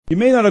You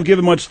may not have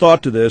given much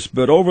thought to this,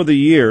 but over the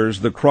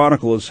years, the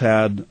Chronicle has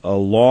had a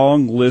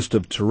long list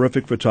of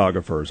terrific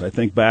photographers. I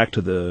think back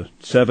to the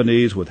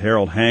 70s with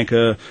Harold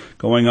Hanke,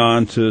 going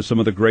on to some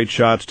of the great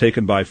shots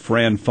taken by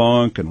Fran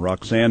Funk and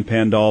Roxanne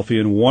Pandolfi,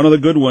 and one of the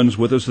good ones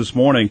with us this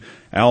morning,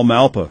 Al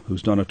Malpa,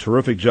 who's done a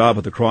terrific job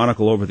at the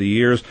Chronicle over the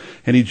years,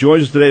 and he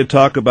joins us today to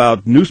talk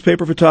about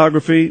newspaper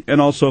photography and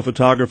also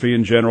photography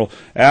in general.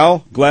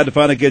 Al, glad to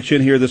finally get you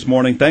in here this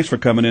morning. Thanks for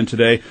coming in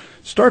today.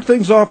 Start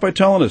things off by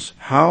telling us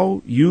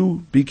how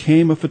you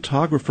became a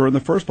photographer in the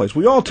first place.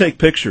 We all take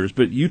pictures,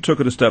 but you took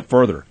it a step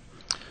further.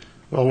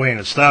 Well, Wayne,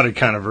 it started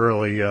kind of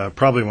early,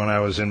 probably when I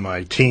was in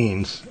my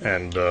teens,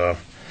 and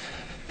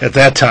at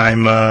that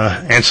time,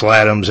 Ansel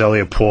Adams,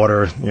 Elliot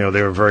Porter,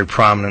 they were very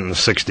prominent in the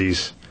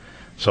 60s,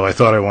 so I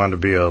thought I wanted to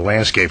be a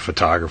landscape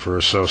photographer,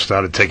 so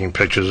started taking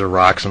pictures of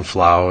rocks and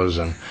flowers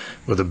and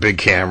with a big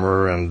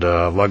camera, and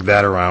lugged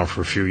that around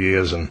for a few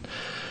years, and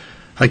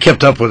I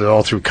kept up with it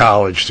all through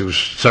college, through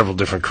several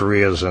different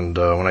careers, and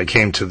when I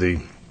came to the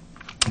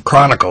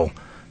Chronicle,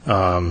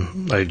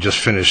 I just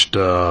finished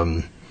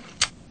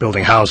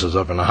building houses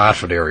up in the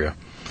Hartford area,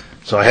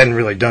 so I hadn't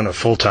really done it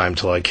full-time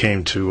till I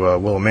came to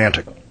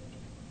Willimantic.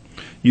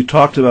 You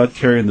talked about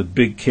carrying the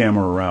big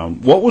camera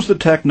around. What was the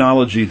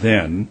technology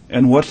then,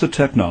 and what's the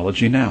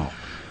technology now?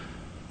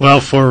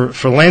 Well, for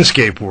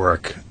landscape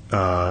work,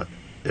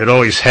 it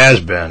always has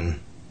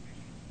been,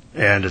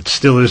 and it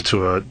still is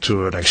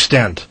to an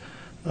extent,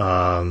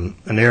 an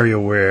area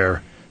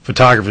where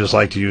photographers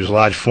like to use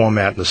large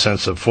format in the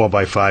sense of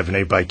 4x5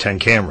 and 8x10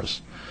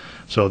 cameras.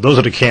 So those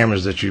are the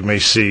cameras that you may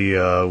see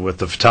with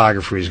the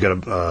photographer. He's got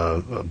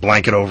a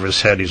blanket over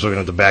his head. He's looking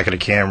at the back of the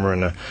camera,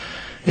 and the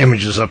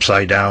image is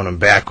upside down and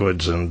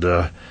backwards. And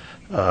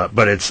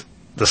but it's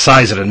the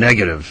size of the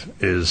negative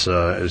is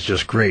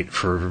just great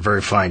for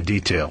very fine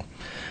detail.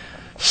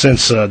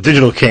 Since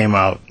digital came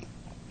out,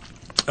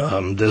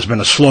 there's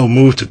been a slow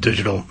move to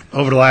digital.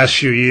 Over the last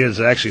few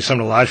years, actually, some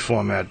of the large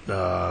format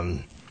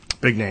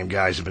big name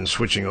guys have been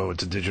switching over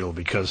to digital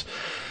because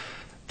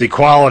the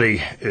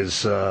quality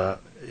is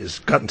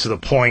gotten to the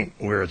point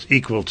where it's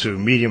equal to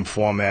medium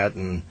format,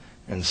 and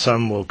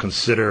some will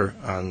consider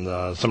on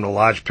some of the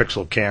large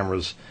pixel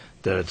cameras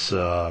that it's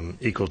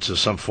equal to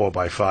some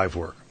 4x5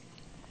 work.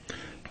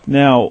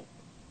 Now,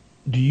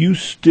 do you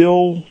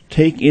still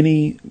take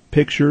any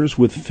pictures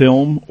with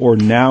film, or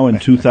now in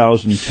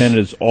 2010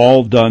 it's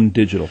all done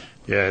digital?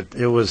 Yeah,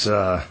 it was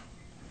a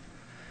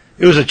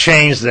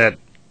change that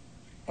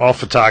all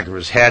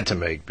photographers had to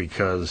make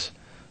because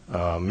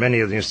many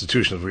of the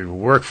institutions we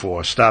work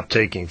for stopped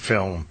taking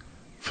film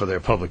for their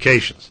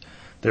publications.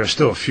 There are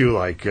still a few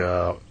like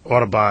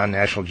Audubon,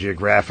 National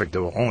Geographic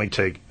that will only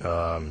take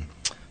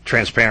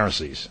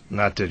transparencies,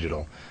 not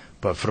digital.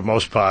 But for the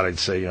most part, I'd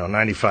say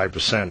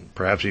 95%,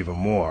 perhaps even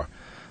more,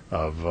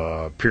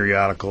 of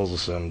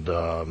periodicals and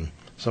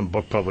some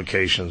book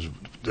publications,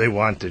 they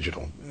want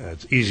digital.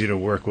 It's easier to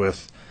work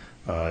with,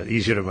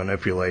 easier to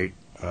manipulate.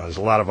 There's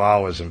a lot of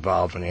hours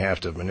involved when you have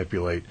to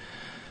manipulate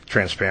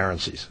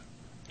transparencies.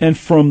 And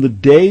from the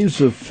days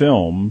of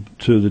film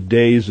to the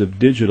days of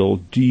digital,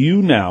 do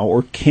you now,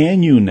 or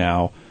can you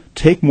now,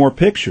 take more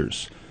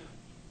pictures?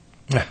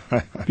 You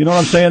know what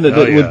I'm saying? That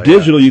with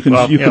digital, you can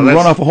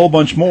run off a whole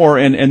bunch more,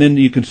 and then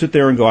you can sit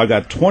there and go, I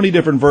got 20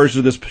 different versions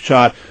of this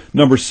shot.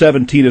 Number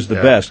 17 is the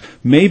best.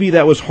 Maybe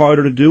that was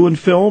harder to do in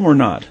film, or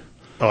not?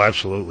 Oh,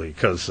 absolutely,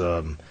 because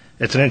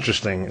it's an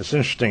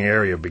interesting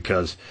area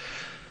because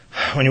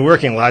when you're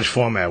working large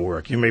format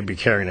work, you may be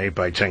carrying an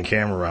 8x10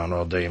 camera around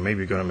all day, and maybe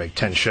you're going to make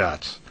 10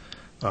 shots,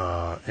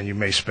 and you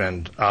may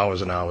spend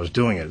hours and hours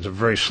doing it. It's a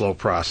very slow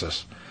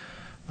process,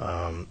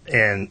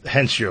 and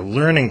hence your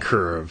learning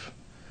curve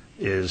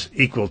is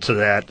equal to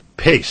that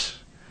pace.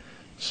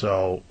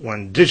 So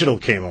when digital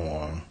came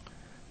along,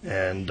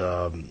 and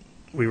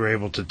we were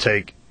able to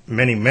take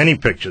many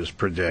pictures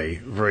per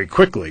day very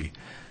quickly,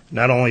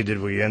 not only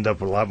did we end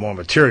up with a lot more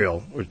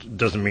material, which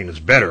doesn't mean it's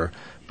better,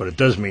 but it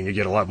does mean you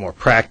get a lot more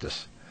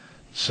practice.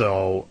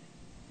 So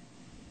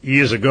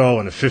years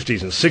ago in the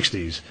 50s and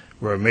 60s,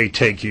 where it may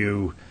take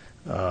you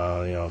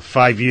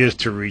 5 years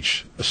to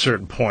reach a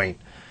certain point,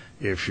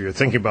 if you're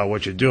thinking about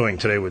what you're doing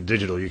today with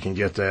digital, you can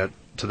get that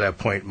to that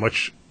point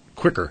much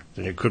quicker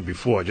than you could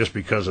before, just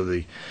because of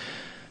the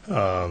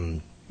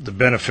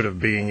benefit of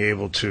being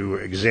able to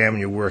examine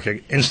your work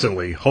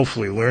instantly,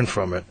 hopefully learn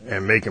from it,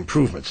 and make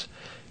improvements.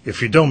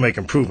 If you don't make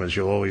improvements,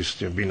 you'll always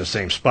be in the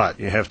same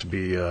spot. You have to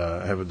be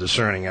have a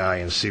discerning eye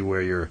and see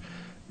where your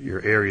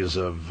areas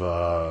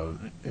of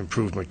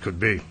improvement could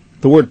be.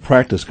 The word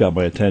practice got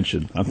my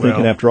attention. I'm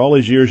thinking after all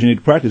these years you need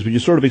to practice, but you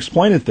sort of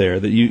explain it there,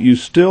 that you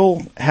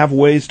still have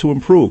ways to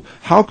improve.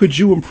 How could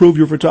you improve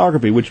your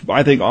photography, which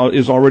I think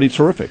is already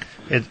terrific?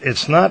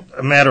 It's not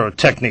a matter of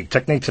technique.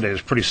 Technique today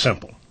is pretty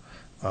simple.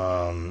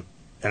 And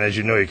as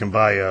you know, you can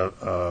buy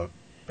a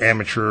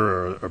amateur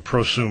or a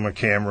prosumer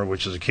camera,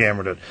 which is a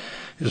camera that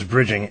is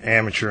bridging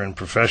amateur and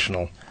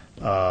professional,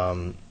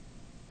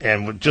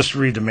 and just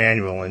read the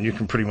manual, and you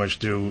can pretty much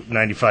do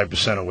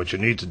 95% of what you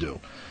need to do.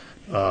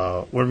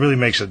 What really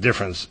makes a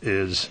difference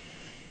is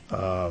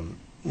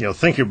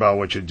thinking about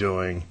what you're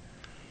doing,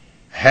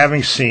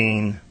 having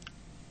seen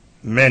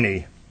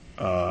many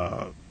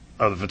of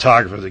the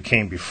photographers that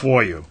came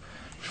before you,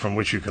 from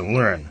which you can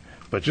learn.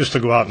 But just to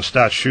go out and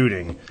start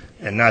shooting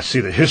and not see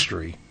the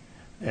history,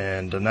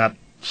 and to not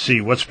see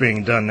what's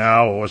being done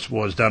now or what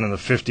was done in the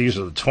 50s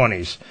or the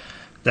 20s,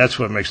 that's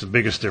what makes the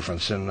biggest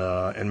difference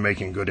in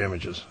making good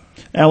images.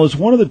 Al, is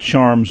one of the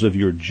charms of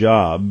your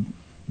job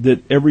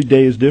that every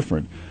day is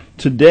different.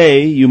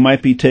 Today, you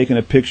might be taking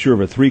a picture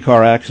of a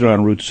 3-car accident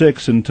on Route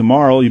 6, and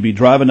tomorrow you'd be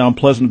driving down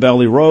Pleasant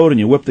Valley Road, and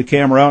you whip the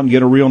camera out and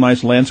get a real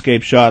nice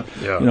landscape shot,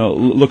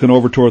 looking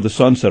over toward the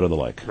sunset or the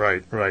like.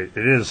 Right.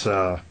 It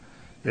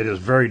is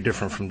very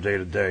different from day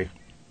to day.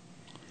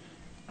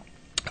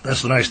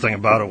 That's the nice thing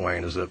about it,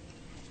 Wayne, is that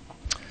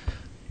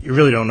you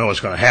really don't know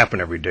what's going to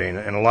happen every day,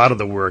 and a lot of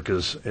the work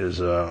is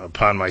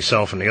upon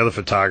myself and the other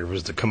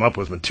photographers to come up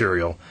with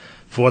material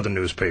for the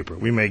newspaper.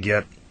 We may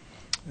get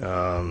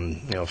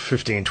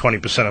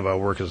 15-20% of our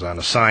work is on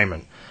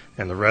assignment,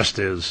 and the rest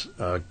is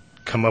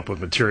come up with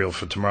material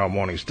for tomorrow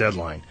morning's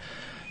deadline.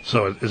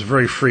 So it's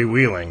very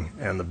freewheeling,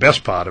 and the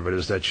best part of it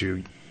is that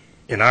you,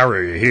 in our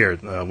area here,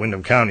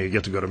 Windham County, you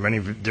get to go to many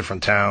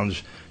different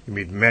towns, you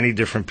meet many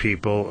different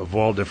people of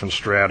all different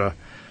strata.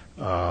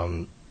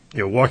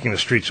 Walking the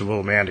streets of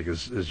Willimantic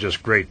is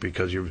just great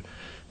because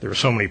there are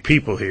so many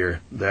people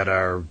here that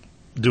are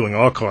doing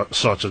all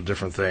sorts of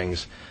different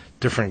things,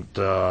 different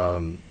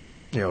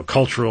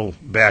cultural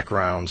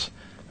backgrounds.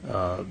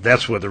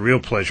 That's where the real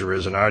pleasure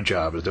is in our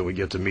job, is that we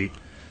get to meet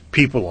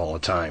people all the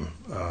time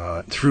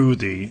through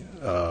the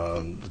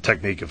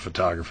technique of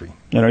photography.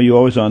 And are you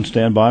always on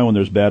standby when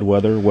there's bad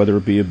weather, whether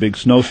it be a big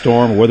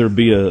snowstorm or whether it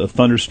be a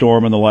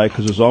thunderstorm and the like,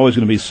 because there's always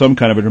going to be some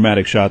kind of a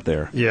dramatic shot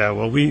there? Yeah,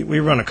 well, we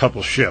run a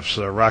couple shifts.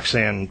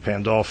 Roxanne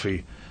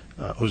Pandolfi,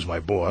 who's my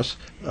boss,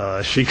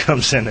 she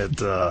comes in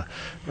at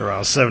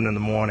around 7 in the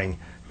morning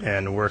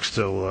and works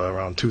till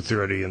around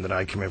 2:30, and then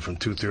I come in from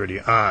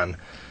 2:30 on.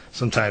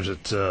 Sometimes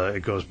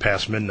it goes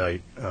past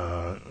midnight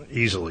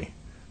easily.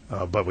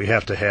 But we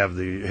have to have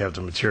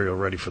the material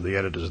ready for the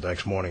editors the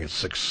next morning at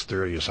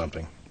 6:30 or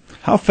something.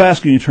 How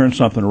fast can you turn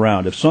something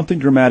around? If something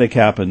dramatic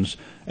happens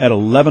at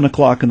 11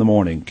 o'clock in the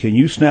morning, can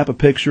you snap a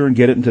picture and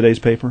get it in today's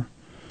paper?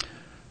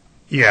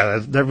 Yeah,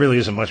 that really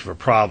isn't much of a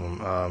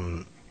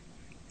problem.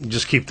 You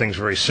just keep things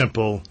very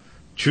simple.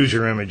 Choose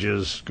your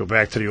images. Go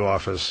back to the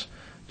office.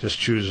 Just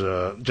choose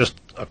just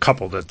a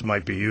couple that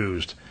might be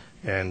used,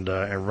 and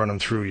run them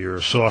through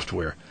your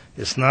software.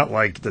 It's not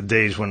like the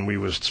days when we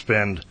would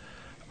spend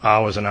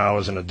hours and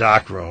hours in a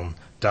dark room,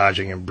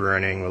 dodging and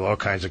burning with all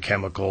kinds of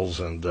chemicals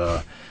and,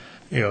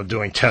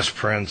 doing test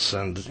prints,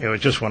 and,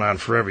 it just went on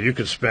forever. You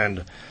could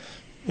spend,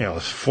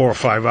 4 or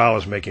 5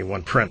 hours making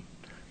one print.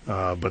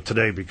 But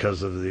today,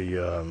 because of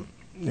the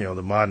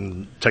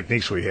modern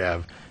techniques we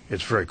have,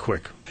 it's very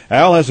quick.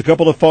 Al has a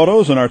couple of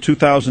photos on our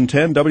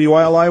 2010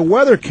 WILI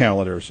weather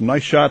calendar. Some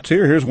nice shots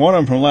here. Here's one of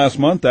them from last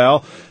month,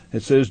 Al.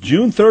 It says,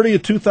 June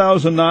 30th,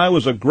 2009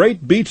 was a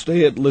great beach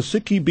day at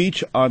Lisicki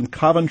Beach on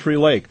Coventry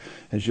Lake.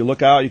 As you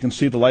look out, you can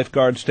see the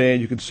lifeguard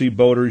stand, you can see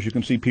boaters, you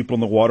can see people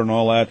in the water and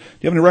all that. Do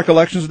you have any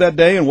recollections of that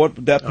day and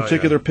what that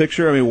particular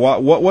picture? I mean,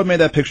 what made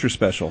that picture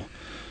special?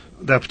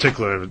 That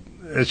particular,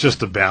 it's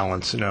just the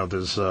balance.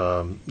 There's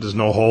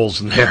no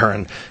holes in there,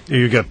 and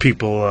you got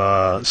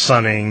people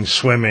sunning,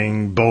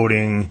 swimming,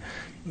 boating,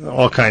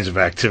 all kinds of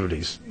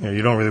activities.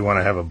 You don't really want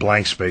to have a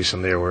blank space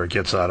in there where it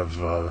gets out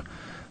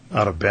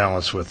of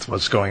balance with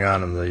what's going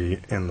on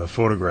in the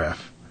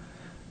photograph.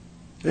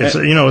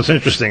 What's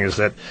interesting is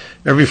that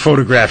every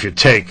photograph you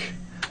take,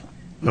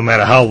 no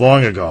matter how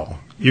long ago,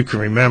 you can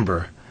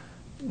remember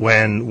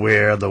when,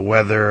 where, the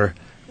weather,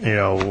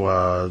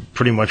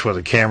 pretty much what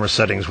the camera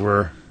settings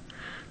were.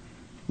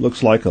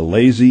 Looks like a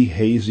lazy,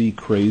 hazy,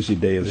 crazy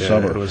day of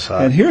summer. It was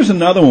hot. And here's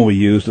another one we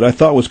used that I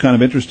thought was kind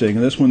of interesting,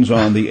 and this one's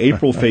on the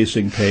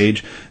April-facing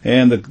page,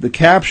 and the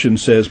caption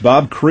says,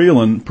 Bob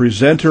Creelan,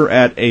 presenter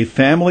at a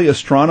family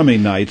astronomy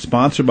night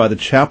sponsored by the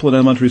Chaplain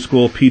Elementary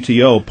School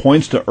PTO,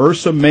 points to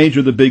Ursa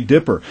Major, the Big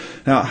Dipper.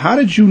 Now, how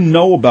did you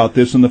know about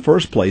this in the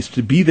first place,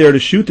 to be there to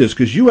shoot this?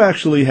 Because you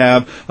actually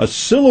have a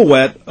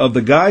silhouette of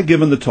the guy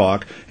giving the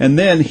talk, and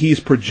then he's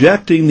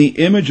projecting the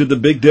image of the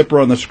Big Dipper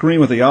on the screen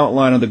with the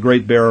outline of the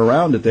Great Bear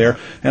around it there,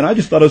 and I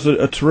just thought it was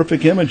a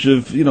terrific image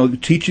of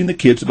teaching the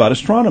kids about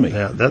astronomy.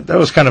 Yeah, that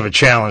was kind of a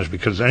challenge,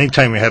 because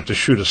anytime you have to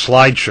shoot a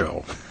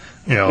slideshow,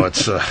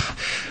 it's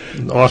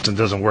often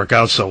doesn't work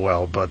out so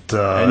well. But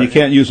and you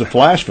can't use a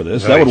flash for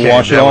this; that would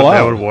wash it all out.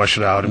 That would wash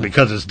it out, and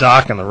because it's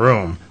dark in the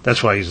room,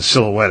 that's why he's a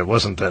silhouette. It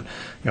wasn't that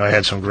I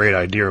had some great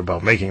idea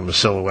about making him a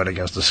silhouette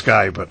against the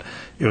sky, but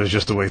it was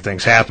just the way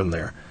things happened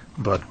there.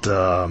 But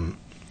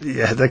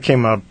that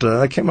came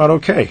out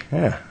okay.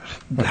 Yeah.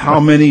 How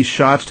many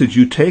shots did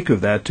you take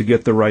of that to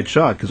get the right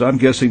shot? Because I'm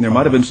guessing there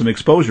might have been some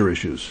exposure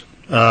issues.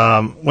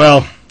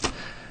 Well,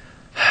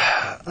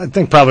 I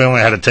think probably only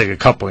had to take a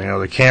couple.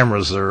 The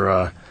cameras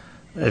are,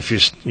 if you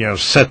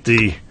set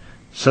the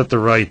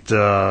right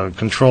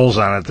controls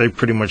on it, they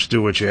pretty much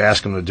do what you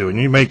ask them to do. And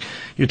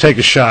you take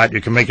a shot, you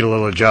can make it a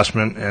little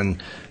adjustment,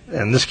 and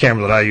this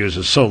camera that I use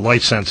is so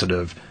light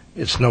sensitive.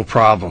 it's no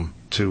problem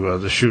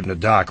to shoot in the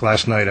dark.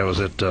 Last night I was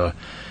at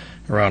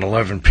around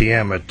 11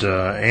 p.m. at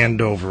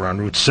Andover on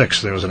Route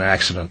 6. There was an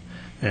accident,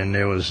 and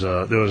there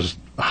was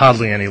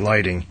hardly any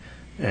lighting,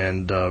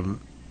 and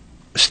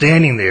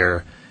standing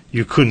there,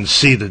 you couldn't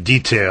see the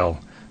detail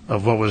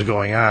of what was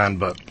going on,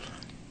 but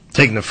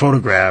taking the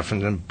photograph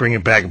and then bring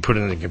it back and put it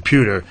in the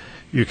computer,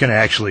 you can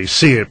actually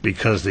see it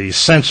because the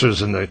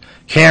sensors in the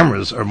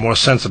cameras are more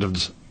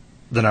sensitive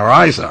than our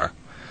eyes are.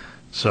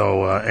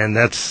 So, and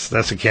that's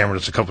a camera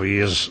that's a couple of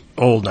years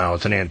old now.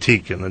 It's an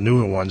antique, and the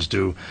newer ones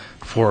do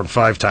 4 and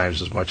 5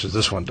 times as much as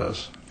this one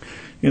does.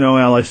 You know,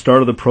 Al, I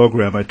started the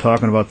program by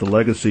talking about the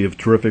legacy of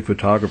terrific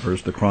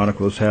photographers the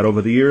Chronicle has had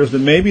over the years that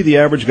maybe the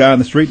average guy on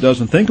the street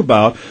doesn't think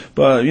about.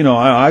 But, you know,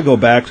 I go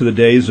back to the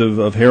days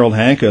of Harold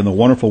Hanke and the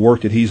wonderful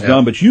work that he's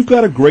done. But you've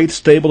got a great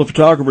stable of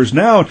photographers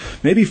now.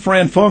 Maybe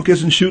Fran Funk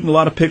isn't shooting a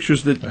lot of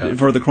pictures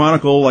for the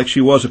Chronicle like she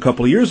was a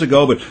couple of years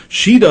ago, but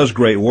she does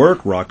great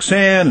work.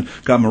 Roxanne,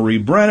 got Marie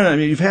Brennan. I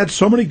mean, you've had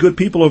so many good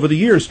people over the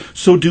years.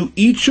 So do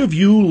each of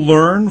you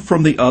learn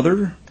from the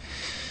other?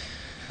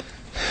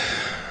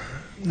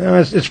 No,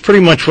 it's pretty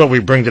much what we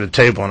bring to the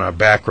table in our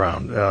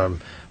background.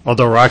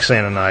 Although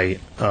Roxanne and I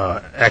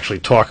actually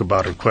talk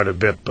about it quite a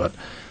bit, but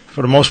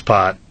for the most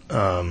part,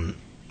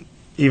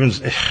 even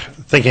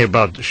thinking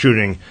about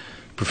shooting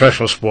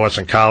professional sports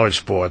and college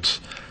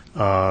sports,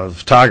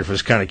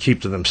 photographers kind of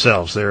keep to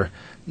themselves. They're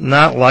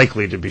not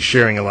likely to be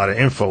sharing a lot of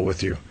info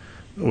with you,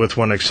 with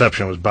one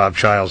exception was Bob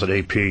Childs at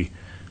AP,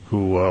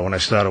 who, when I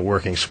started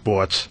working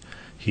sports,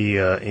 he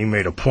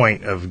made a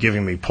point of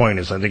giving me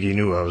pointers. I think he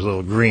knew I was a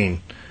little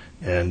green.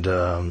 And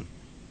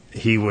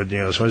he would,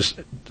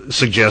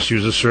 suggest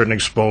use a certain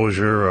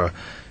exposure, or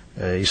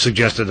he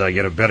suggested I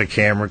get a better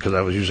camera because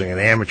I was using an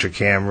amateur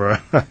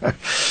camera.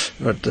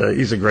 But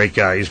he's a great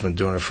guy. He's been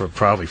doing it for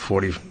probably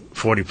 40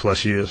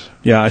 plus years.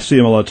 Yeah, I see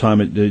him a lot of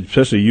time,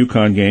 especially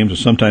Yukon games and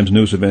sometimes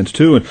news events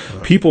too. And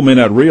people may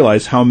not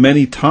realize how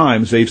many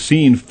times they've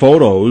seen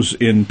photos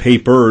in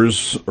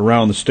papers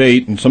around the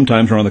state and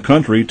sometimes around the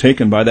country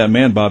taken by that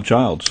man, Bob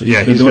Childs. He's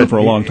been doing it for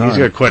a long time. He's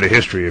got quite a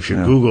history. If you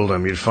Googled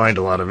him, you'd find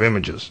a lot of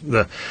images.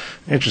 The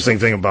interesting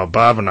thing about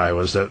Bob and I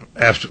was that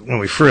when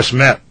we first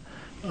met,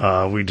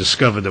 we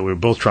discovered that we were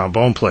both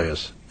trombone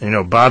players. You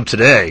know, Bob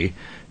today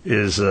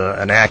is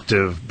an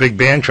active big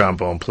band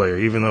trombone player,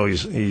 even though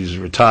he's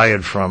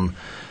retired from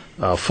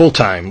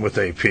full-time with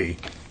AP.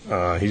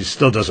 He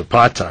still does it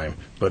part-time,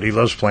 but he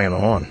loves playing the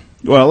horn.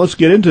 Well, let's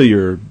get into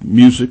your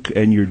music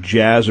and your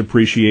jazz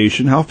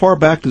appreciation. How far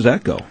back does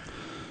that go?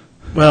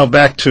 Well,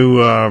 back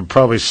to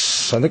probably,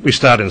 I think we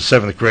started in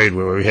 7th grade,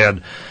 where we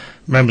had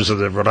members of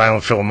the Rhode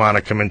Island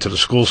Philharmonic come into the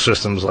school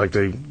systems like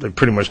they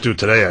pretty much do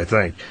today, I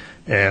think.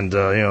 And,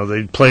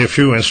 they'd play a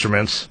few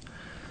instruments.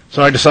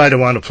 So I decided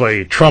I wanted to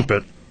play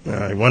trumpet.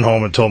 I went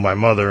home and told my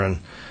mother, and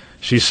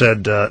she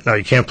said, no,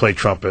 you can't play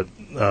trumpet.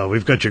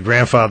 We've got your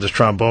grandfather's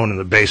trombone in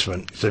the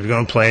basement. So if you're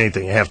going to play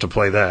anything, you have to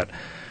play that.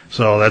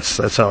 So that's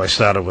how I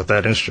started with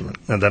that instrument.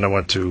 And then I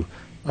went to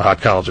the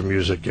Hart College of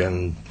Music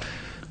and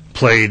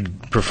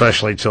played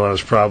professionally till I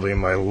was probably in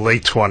my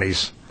late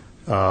 20s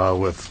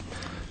with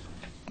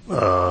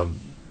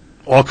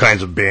all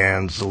kinds of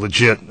bands,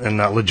 legit and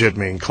not legit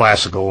meaning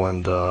classical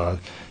and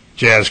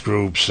jazz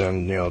groups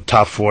and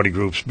top 40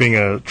 groups. Being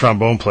a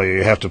trombone player,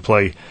 you have to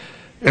play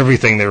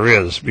everything there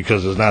is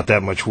because there's not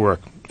that much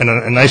work. And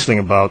a nice thing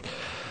about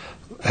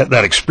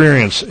that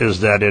experience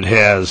is that it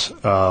has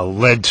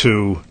led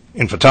to,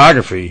 in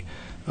photography,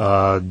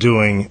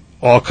 doing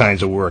all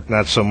kinds of work,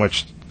 not so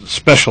much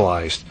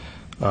specialized,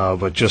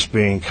 but just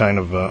being kind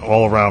of an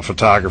all-around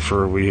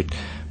photographer. We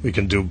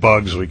can do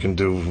bugs, we can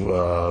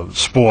do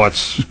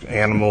sports,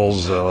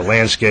 animals,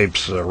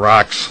 landscapes,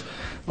 rocks,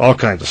 all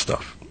kinds of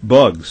stuff.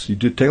 Bugs. You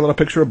did take a little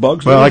picture of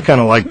bugs? Well, I kind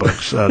of like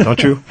bugs,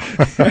 don't you?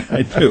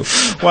 I do.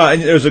 Well,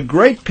 and there's a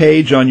great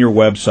page on your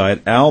website,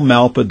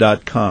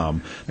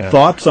 almalpa.com,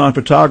 Thoughts on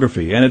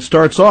Photography, and it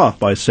starts off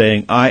by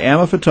saying, I am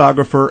a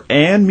photographer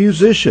and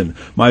musician.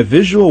 My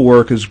visual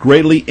work is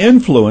greatly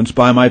influenced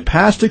by my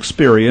past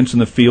experience in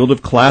the field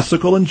of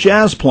classical and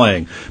jazz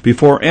playing.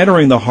 Before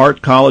entering the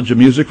Hart College of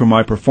Music for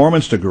my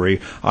performance degree,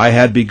 I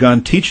had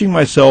begun teaching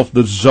myself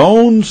the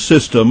zone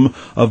system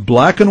of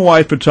black and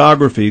white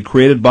photography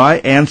created by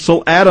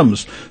Ansel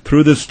Adams.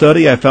 Through this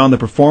study, I found the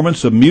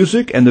performance of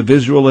music and the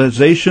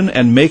visualization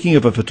and making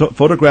of a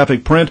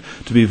photographic print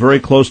to be very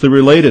closely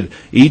related,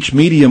 each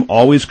medium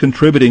always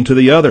contributing to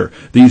the other.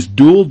 These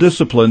dual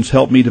disciplines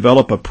helped me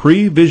develop a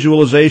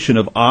pre-visualization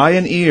of eye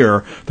and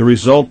ear, the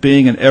result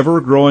being an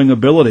ever-growing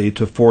ability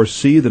to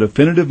foresee the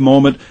definitive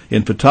moment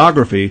in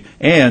photography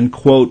and,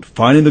 quote,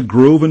 finding the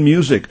groove in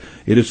music.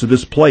 It is to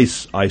this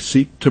place I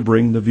seek to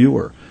bring the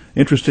viewer.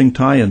 Interesting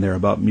tie-in there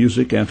about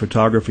music and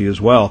photography as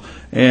well.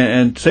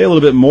 And say a little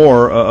bit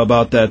more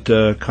about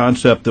that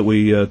concept that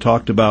we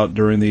talked about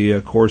during the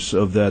course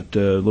of that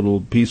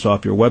little piece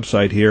off your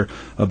website here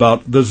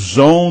about the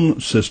zone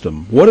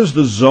system. What is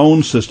the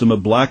zone system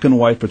of black and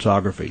white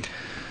photography?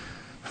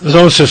 The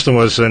zone system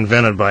was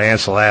invented by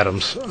Ansel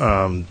Adams.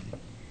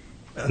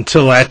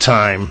 Until that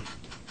time,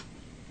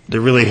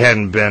 there really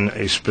hadn't been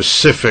a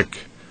specific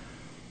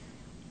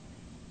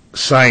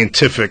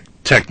scientific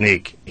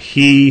technique.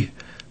 He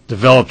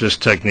developed this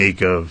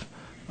technique of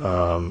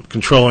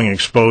controlling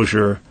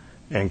exposure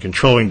and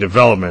controlling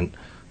development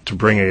to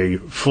bring a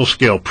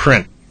full-scale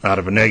print out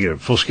of a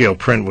negative. Full-scale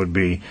print would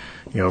be,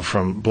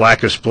 from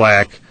blackest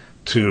black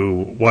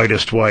to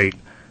whitest white.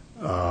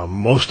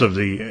 Most of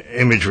the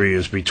imagery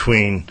is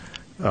between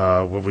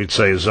what we'd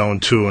say is zone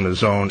 2 and a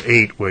zone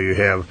 8, where you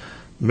have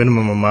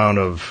minimum amount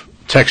of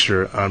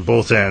texture on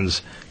both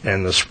ends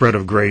and the spread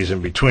of grays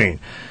in between.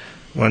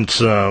 When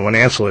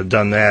Ansel had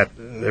done that,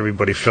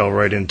 everybody fell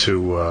right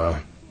into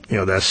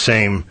that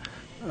same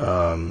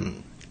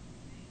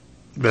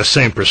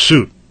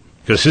pursuit,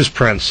 because his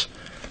prints,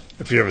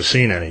 if you've ever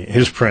seen any,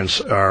 his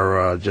prints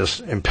are just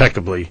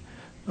impeccably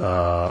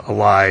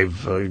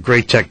alive,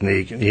 great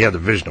technique. He had the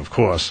vision, of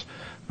course.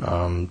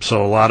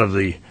 So a lot of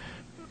the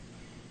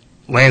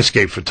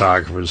landscape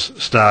photographers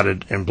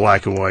started in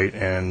black and white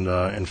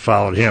and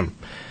followed him.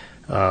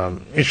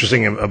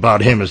 Interesting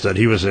about him is that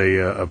he was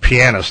a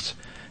pianist,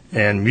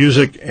 and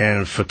music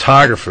and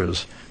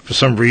photographers, for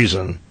some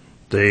reason,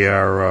 they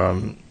are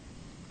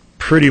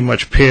pretty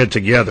much paired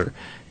together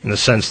in the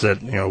sense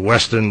that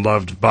Weston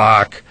loved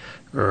Bach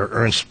or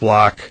Ernst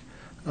Bloch,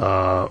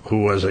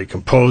 who was a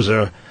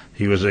composer.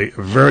 He was a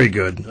very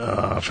good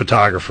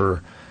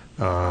photographer.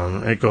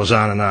 It goes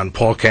on and on.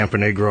 Paul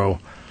Camponegro,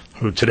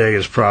 who today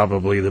is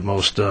probably the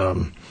most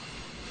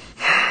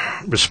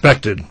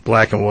respected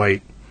black and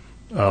white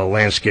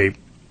landscape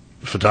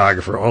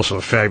photographer, also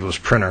a fabulous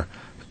printer.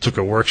 Took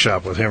a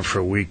workshop with him for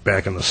a week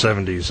back in the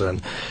 70s,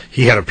 and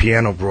he had a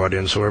piano brought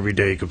in, so every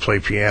day he could play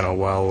piano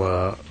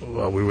while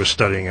we were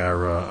studying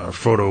our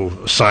photo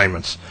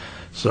assignments.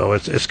 So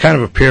it's kind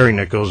of a pairing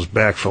that goes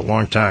back for a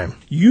long time.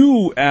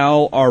 You,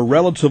 Al, are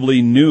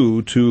relatively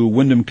new to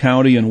Windham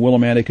County and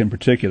Willimantic in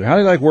particular. How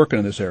do you like working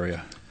in this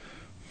area?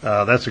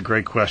 That's a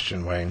great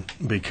question, Wayne,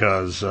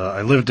 because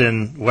I lived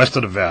in west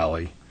of the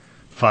valley,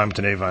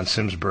 Farmington, Avon,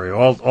 Simsbury,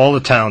 all the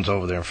towns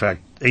over there. In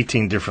fact,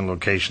 18 different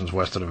locations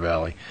west of the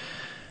valley.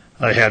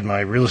 I had my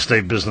real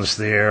estate business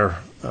there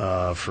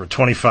for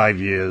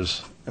 25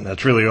 years, and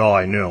that's really all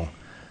I knew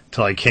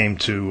until I came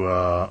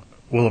to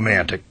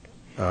Willimantic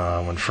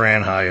when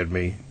Fran hired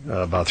me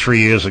about 3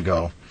 years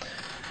ago.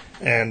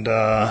 And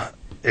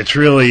it's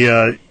really,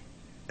 I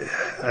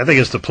think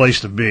it's the place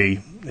to be.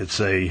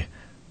 It's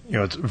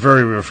it's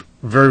very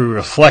very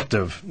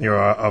reflective,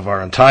 of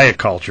our entire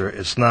culture.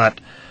 It's not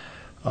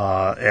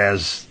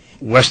as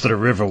west of the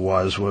river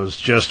was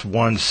just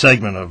one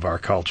segment of our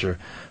culture.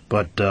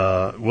 But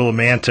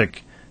Willimantic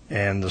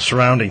and the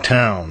surrounding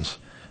towns,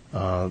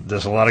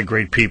 there's a lot of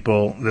great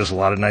people. There's a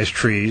lot of nice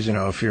trees,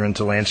 if you're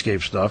into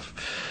landscape stuff.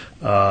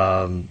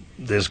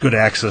 There's good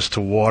access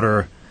to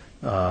water.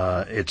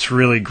 It's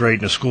really great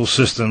in the school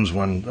systems.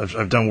 When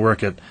I've done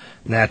work at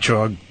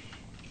Natchog,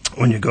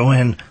 when you go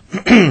in,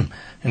 and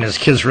there's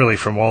kids really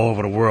from all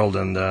over the world,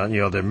 and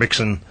they're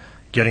mixing,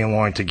 getting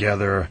along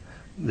together.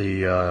 I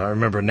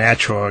remember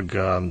Natchog,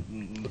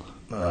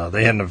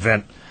 they had an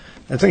event.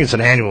 I think it's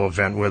an annual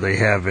event where they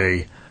have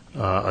a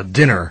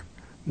dinner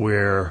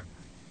where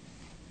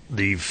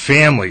the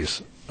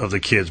families of the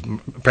kids,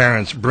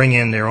 parents, bring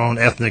in their own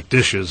ethnic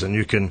dishes, and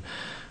you can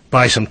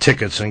buy some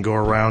tickets and go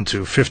around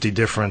to 50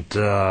 different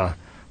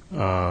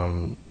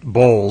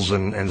bowls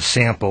and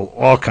sample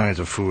all kinds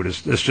of food.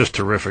 It's just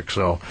terrific.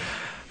 So,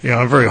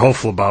 I'm very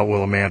hopeful about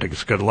Willimantic.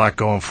 It's got a lot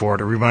going for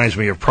it. It reminds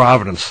me of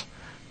Providence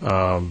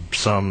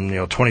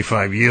some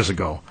 25 years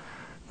ago.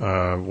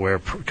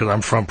 Because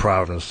I'm from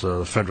Providence,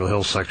 the Federal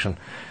Hills section,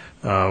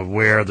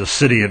 where the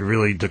city had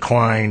really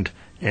declined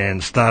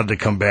and started to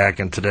come back,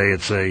 and today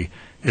it's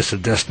a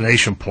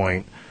destination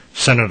point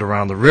centered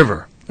around the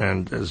river.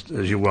 And as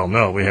you well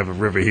know, we have a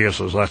river here,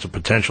 so there's lots of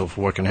potential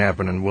for what can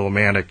happen in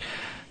Willimantic,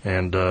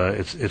 and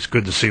it's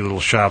good to see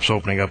little shops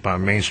opening up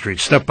on Main Street,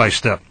 step by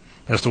step.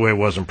 That's the way it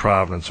was in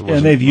Providence.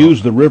 And they've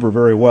used the river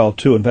very well,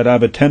 too. In fact,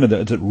 I've attended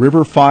it. Is it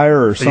River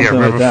Fire or something like that?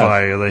 Yeah, River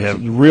Fire. They have,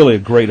 it's really a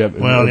great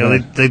event. Well,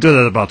 they do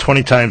that about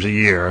 20 times a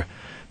year.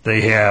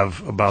 They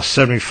have about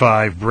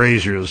 75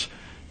 braziers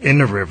in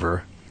the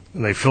river,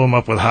 and they fill them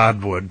up with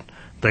hardwood.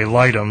 They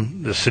light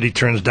them. The city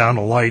turns down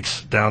the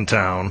lights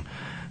downtown,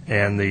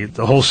 and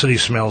the whole city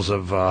smells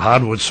of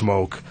hardwood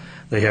smoke.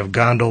 They have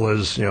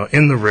gondolas,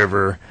 in the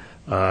river,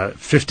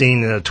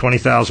 15 to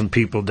 20,000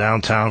 people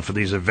downtown for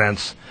these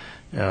events.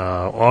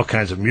 All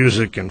kinds of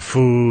music and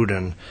food,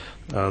 and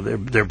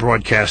they're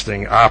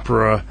broadcasting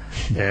opera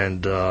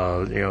and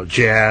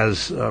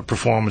jazz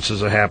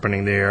performances are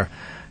happening there.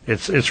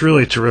 It's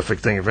really a terrific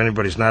thing. If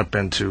anybody's not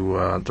been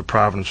to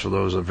Providence for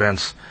those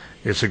events,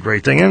 it's a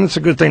great thing, and it's a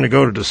good thing to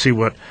go to see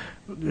what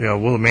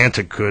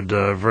Willimantic could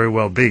very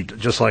well be,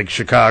 just like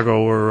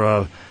Chicago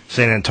or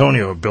San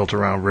Antonio are built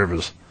around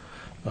rivers.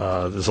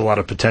 There's a lot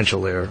of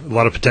potential there, a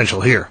lot of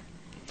potential here.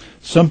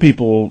 Some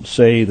people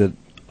say that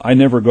I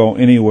never go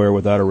anywhere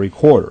without a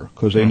recorder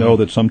because they know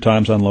that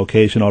sometimes on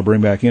location I'll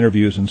bring back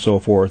interviews and so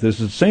forth. Is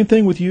it the same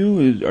thing with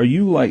you? Are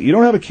you like, you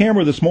don't have a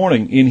camera this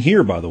morning in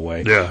here, by the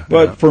way. Yeah.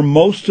 But for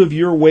most of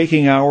your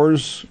waking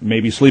hours,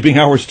 maybe sleeping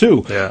hours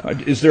too,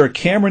 is there a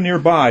camera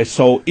nearby?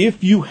 So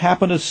if you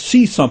happen to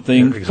see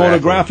something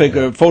photographic,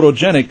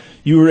 photogenic,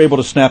 you were able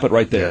to snap it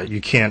right there.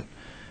 Yeah,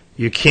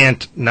 you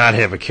can't not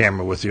have a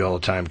camera with you all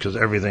the time because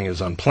everything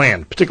is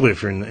unplanned, particularly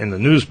if you're in the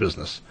news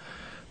business.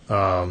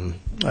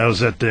 I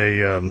was at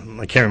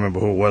I can't remember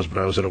who it was, but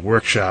I was at a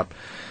workshop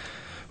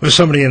where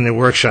somebody in the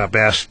workshop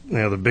asked,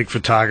 the big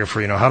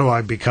photographer, how do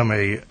I become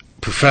a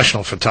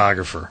professional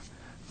photographer?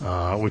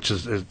 Which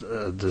is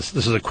this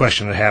is a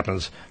question that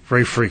happens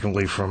very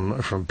frequently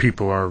from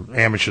people who are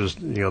amateurs.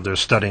 They're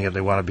studying it,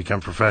 they want to become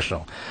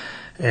professional.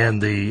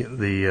 And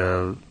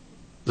the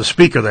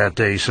speaker that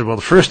day said, well,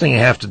 the first thing you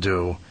have to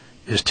do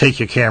is take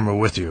your camera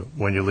with you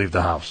when you leave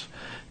the house.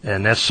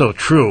 And that's so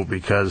true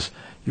because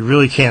you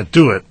really can't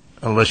do it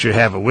unless you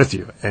have it with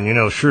you.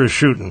 And sure as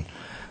shooting,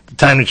 the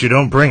time that you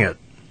don't bring it,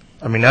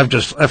 I mean, I've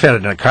had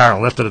it in a car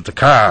and left it in the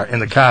car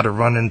to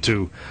run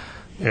into,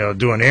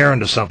 do an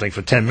errand or something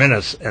for 10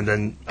 minutes, and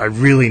then I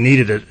really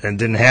needed it and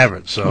didn't have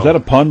it. So is that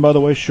a pun, by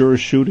the way? Sure as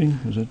shooting?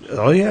 Is it?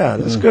 Oh yeah,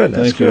 that's good.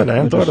 That's good. I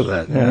hadn't thought of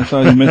that. Yeah. I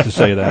thought you meant to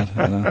say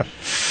that.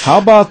 How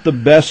about the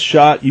best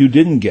shot you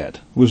didn't get?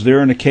 Was there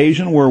an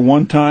occasion where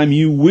one time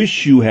you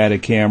wish you had a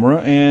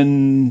camera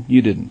and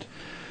you didn't?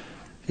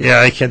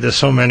 Yeah, there's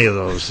so many of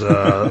those.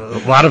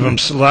 A lot of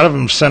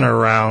them center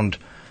around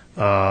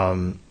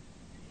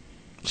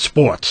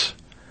sports,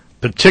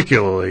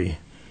 particularly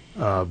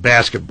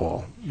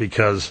basketball,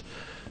 because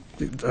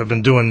I've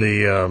been doing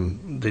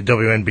the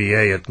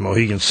WNBA at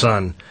Mohegan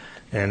Sun,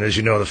 and as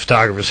you know, the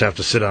photographers have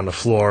to sit on the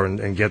floor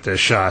and get their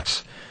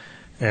shots.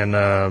 And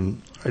I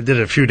did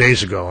it a few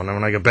days ago, and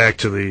when I got back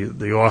to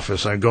the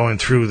office, I'm going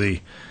through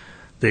the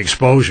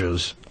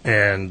exposures,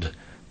 and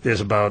there's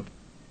about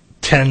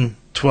 10,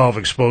 12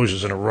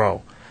 exposures in a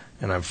row,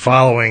 and I'm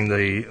following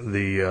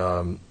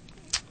the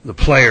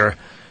player.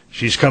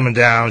 She's coming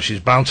down, she's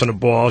bouncing the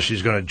ball,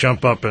 she's going to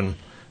jump up and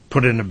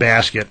put it in the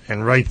basket,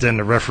 and right then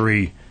the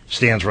referee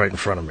stands right in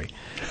front of me.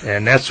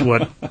 And that's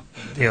what,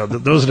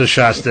 those are the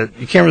shots that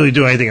you can't really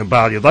do anything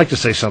about. You'd like to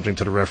say something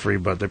to the referee,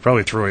 but they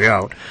probably throw you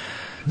out.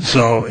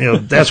 So,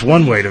 that's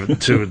one way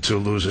to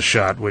lose a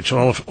shot, which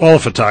all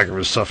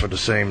photographers suffer the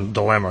same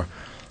dilemma.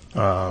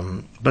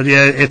 But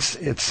yeah,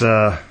 it's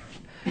a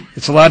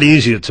lot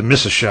easier to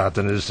miss a shot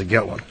than it is to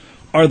get one.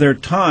 Are there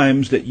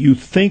times that you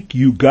think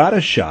you got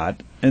a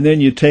shot, and then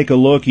you take a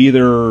look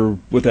either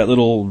with that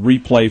little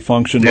replay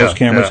function most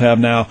cameras have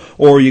now,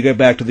 or you get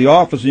back to the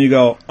office and you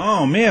go,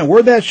 oh man,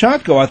 where'd that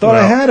shot go? I thought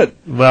I had it.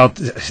 Well,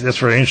 that's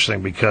very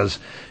interesting because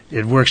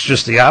it works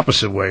just the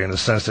opposite way in the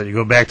sense that you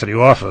go back to the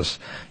office,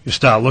 you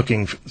start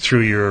looking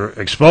through your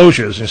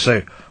exposures and you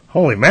say,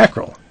 holy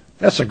mackerel,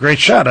 that's a great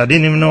shot. I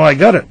didn't even know I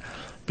got it.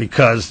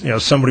 Because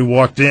somebody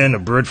walked in, a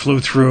bird flew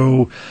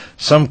through,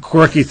 some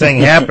quirky thing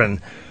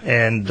happened,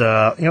 and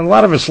a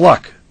lot of it's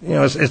luck. You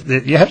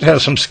have to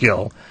have some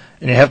skill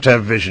and you have to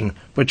have vision,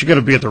 but you got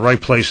to be at the right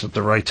place at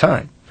the right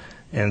time.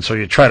 And so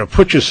you try to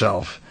put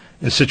yourself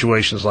in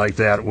situations like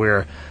that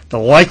where the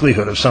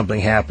likelihood of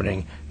something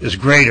happening is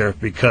greater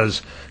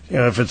because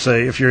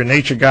if you're a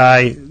nature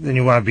guy, then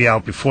you want to be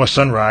out before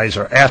sunrise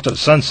or after the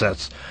sun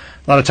sets.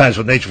 A lot of times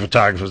with nature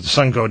photographers, the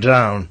sun goes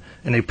down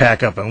and they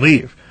pack up and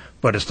leave.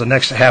 But it's the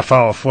next half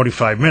hour,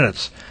 45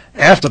 minutes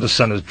after the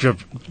sun has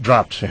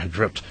dropped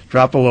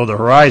below the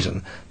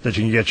horizon that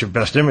you can get your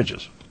best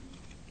images.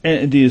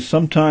 And do you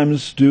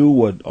sometimes do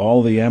what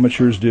all the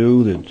amateurs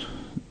do, that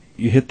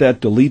you hit that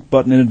delete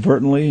button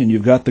inadvertently and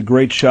you've got the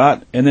great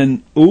shot, and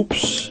then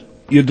oops,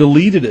 you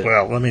deleted it?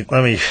 Well, let me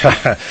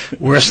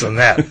worse than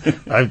that.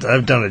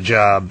 I've done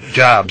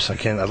jobs.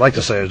 I'd like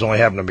to say it's only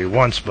happened to me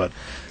once, but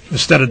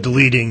instead of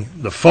deleting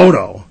the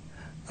photo,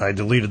 I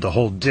deleted the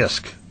whole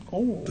disc.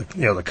 Oh.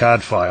 The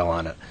COD file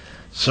on it.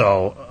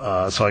 So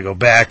I go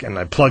back and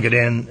I plug it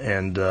in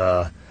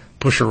and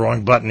push a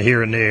wrong button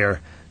here and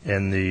there,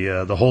 and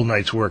the whole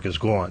night's work is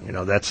gone.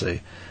 That's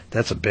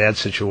a bad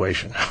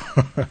situation.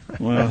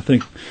 Well, I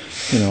think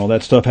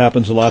that stuff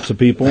happens to lots of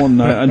people, and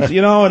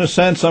in a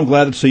sense, I'm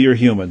glad to see you're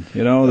human.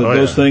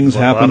 Those things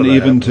happen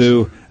even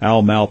to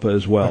Al Malpa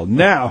as well.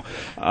 Now,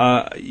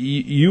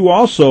 you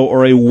also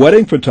are a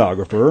wedding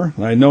photographer.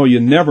 I know you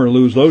never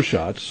lose those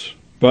shots,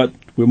 but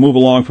we'll move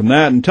along from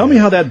that, and tell me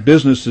how that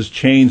business has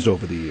changed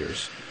over the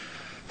years.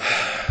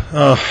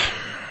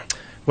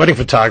 Wedding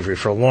photography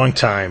for a long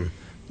time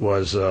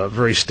was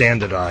very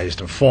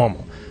standardized and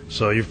formal.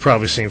 So you've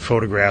probably seen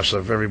photographs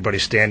of everybody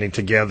standing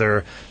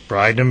together,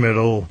 bride in the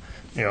middle,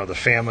 the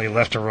family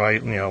left and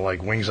right,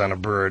 like wings on a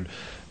bird,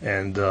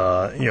 and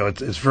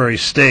it's very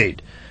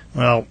staid.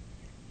 Well,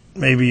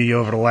 maybe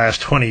over the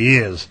last 20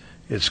 years,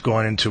 it's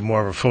gone into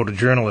more of a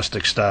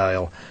photojournalistic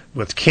style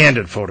with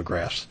candid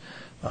photographs.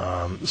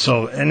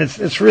 And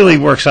it's really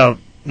works out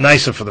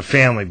nicer for the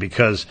family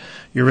because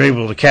you're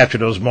able to capture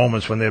those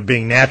moments when they're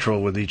being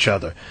natural with each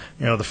other.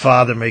 The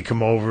father may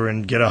come over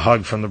and get a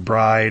hug from the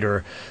bride,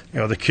 or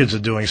the kids are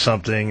doing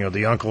something, or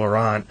the uncle or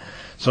aunt.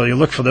 So you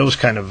look for those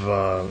kind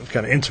of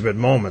intimate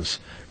moments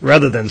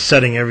rather than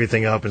setting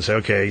everything up and say,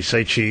 okay,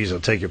 say cheese, I'll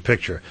take your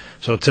picture.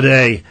 So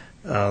today,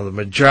 the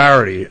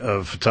majority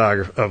of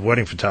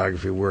wedding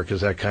photography work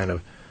is that kind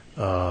of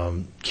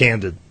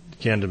candid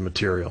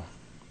material.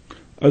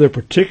 Are there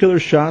particular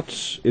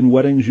shots in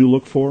weddings you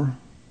look for?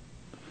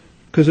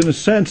 Because in a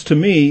sense, to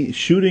me,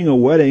 shooting a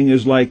wedding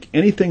is like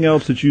anything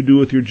else that you do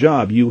with your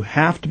job. You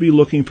have to be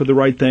looking for the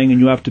right thing,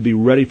 and you have to be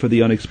ready for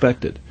the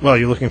unexpected. Well,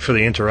 you're looking for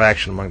the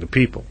interaction among the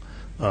people.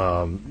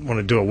 When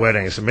I do a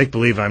wedding, I say, make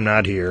believe I'm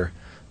not here.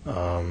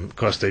 Of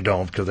course, they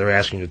don't, because they're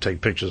asking you to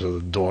take pictures of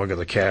the dog or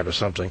the cat or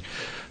something.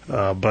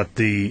 But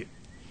to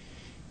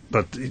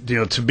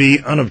be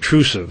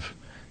unobtrusive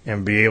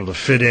and be able to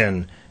fit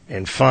in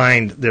and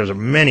find there's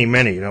many,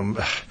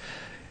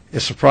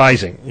 it's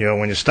surprising,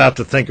 when you stop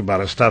to think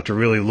about it, stop to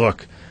really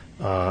look,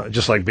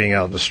 just like being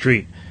out in the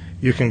street.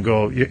 You can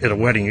go, at a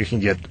wedding, you can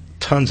get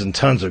tons and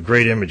tons of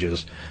great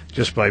images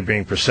just by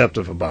being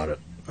perceptive about it.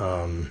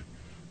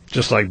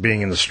 Just like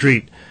being in the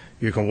street,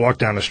 you can walk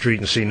down the street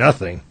and see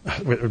nothing.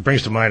 It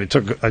brings to mind,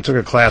 I took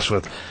a class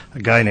with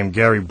a guy named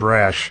Gary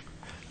Brash,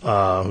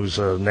 who's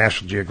a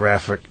National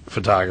Geographic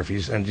photographer,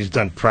 and he's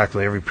done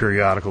practically every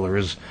periodical there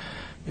is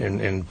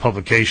in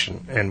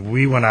publication. And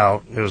we went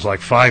out, there was like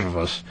 5 of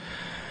us,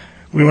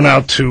 we went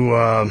out to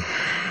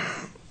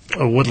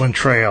a woodland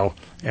trail,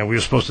 and we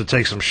were supposed to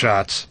take some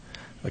shots,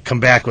 come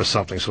back with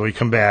something. So we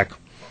come back,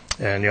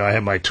 and I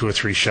had my 2 or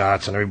 3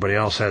 shots, and everybody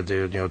else had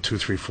their 2,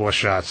 3, 4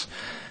 shots.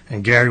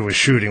 And Gary was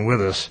shooting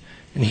with us,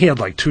 and he had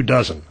like 2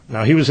 dozen.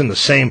 Now, he was in the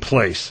same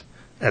place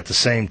at the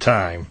same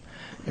time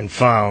and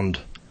found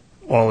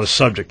all his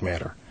subject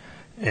matter.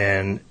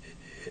 And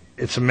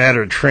it's a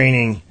matter of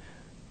training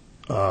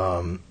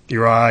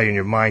your eye and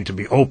your mind to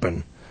be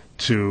open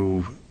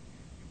to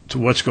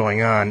what's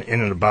going on in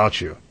and about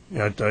you.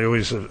 I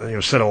always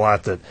said a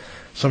lot that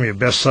some of your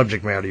best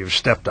subject matter you've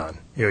stepped on.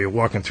 You're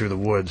walking through the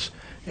woods,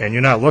 and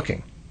you're not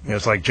looking.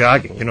 It's like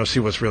jogging. You don't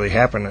see what's really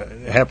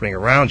happening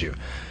around you.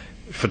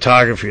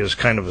 Photography is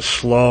kind of a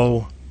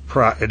slow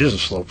process. It is a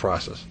slow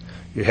process.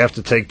 You have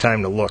to take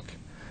time to look.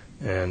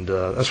 And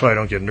that's why I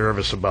don't get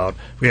nervous about,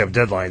 we have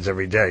deadlines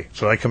every day.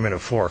 So I come in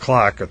at 4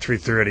 o'clock or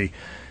 3:30,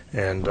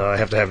 and I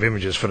have to have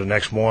images for the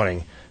next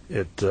morning.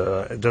 It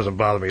doesn't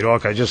bother me at all.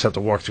 I just have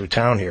to walk through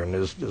town here, and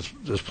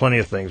there's plenty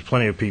of things,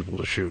 plenty of people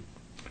to shoot.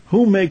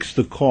 Who makes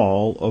the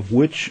call of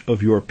which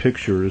of your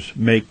pictures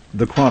make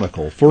the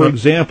Chronicle? For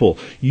example,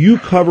 you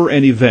cover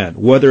an event,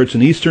 whether it's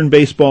an Eastern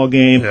baseball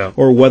game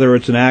or whether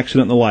it's an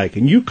accident and the like,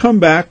 and you come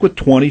back with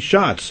 20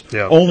 shots.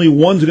 Yeah. Only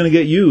one's going to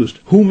get used.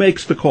 Who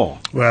makes the call?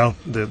 Well,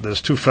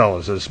 there's 2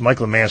 fellas. There's Mike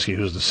Lemansky,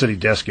 who's the city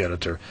desk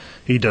editor.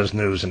 He does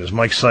news, and there's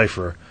Mike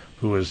Cipher,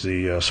 who is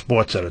the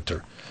sports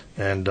editor.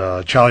 And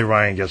Charlie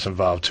Ryan gets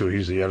involved, too.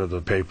 He's the editor of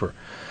the paper.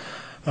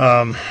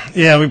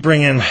 We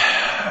bring in...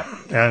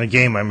 in a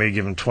game, I may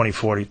give him 30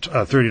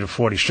 to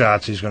 40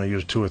 shots. He's going to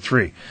use 2 or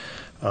 3.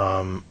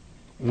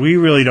 We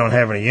really don't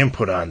have any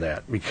input on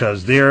that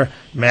because they're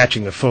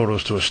matching the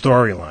photos to a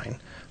storyline.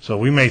 So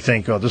we may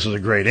think, oh, this is a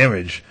great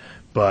image,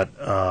 but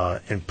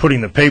in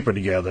putting the paper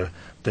together,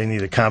 they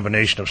need a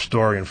combination of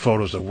story and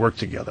photos that work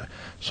together.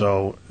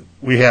 So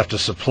we have to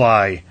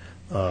supply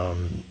a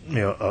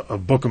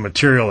book of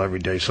material every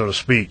day, so to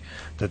speak,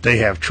 that they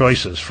have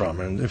choices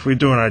from. And if we're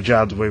doing our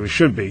job the way we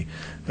should be,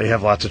 they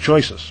have lots of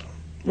choices.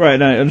 Right,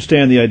 and I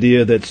understand the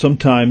idea that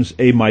sometimes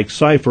a Mike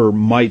Cipher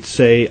might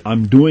say,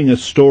 I'm doing a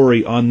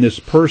story on this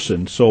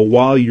person, so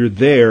while you're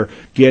there,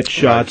 get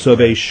shots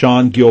of a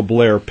Sean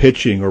Gilblair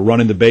pitching or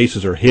running the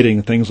bases or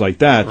hitting, things like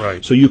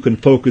that, so you can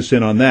focus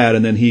in on that,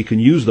 and then he can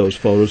use those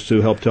photos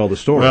to help tell the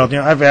story. Well,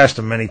 I've asked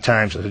him many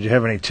times, did you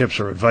have any tips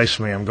or advice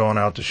for me? I'm going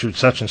out to shoot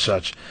such and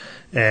such,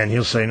 and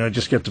he'll say, no,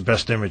 just get the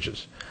best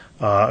images.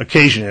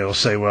 Occasionally he'll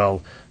say,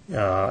 well,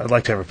 I'd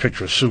like to have a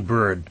picture of Sue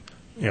Bird,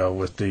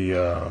 with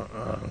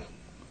the...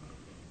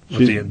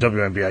 with the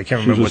WNBA. I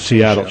can't remember what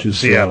Seattle. She's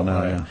Seattle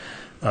now,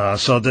 yeah.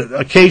 So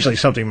occasionally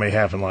something may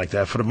happen like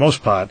that. For the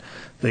most part,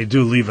 they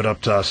do leave it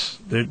up to us.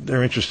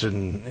 They're interested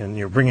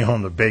in bringing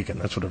home the bacon.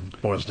 That's what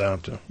it boils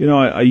down to.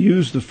 I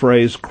use the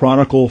phrase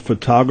Chronicle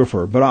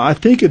photographer, but I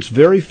think it's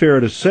very fair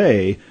to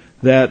say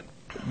that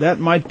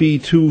might be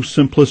too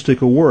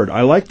simplistic a word.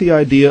 I like the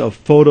idea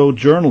of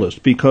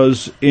photojournalist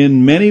because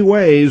in many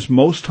ways,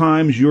 most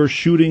times you're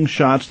shooting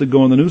shots that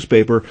go in the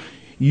newspaper.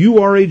 You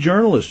are a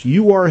journalist.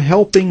 You are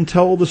helping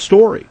tell the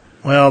story.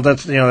 Well,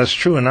 that's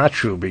true and not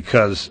true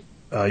because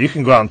you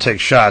can go out and take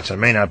shots and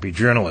it may not be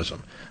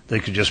journalism. They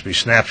could just be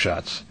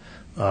snapshots.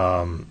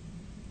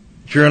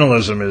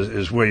 Journalism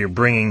is where you're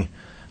bringing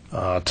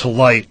to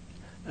light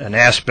an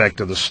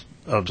aspect of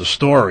the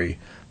story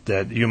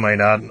that you might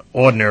not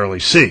ordinarily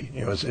see.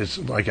 It's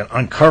like an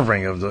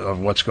uncovering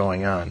of what's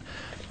going on.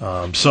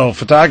 So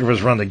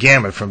photographers run the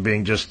gamut from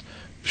being just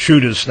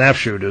shooters, snap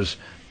shooters,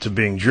 to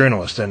being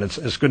journalists, and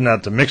it's good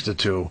not to mix the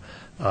two.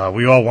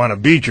 We all want to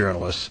be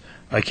journalists,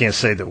 I can't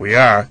say that we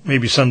are.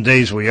 Maybe some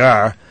days we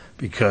are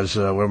because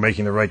we're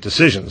making the right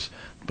decisions.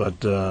 But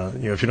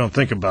if you don't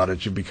think about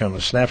it, you become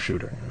a snap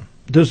shooter.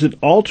 Does it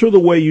alter the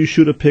way you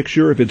shoot a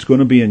picture if it's going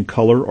to be in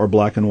color or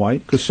black and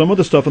white? Because some of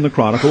the stuff in the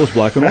Chronicle is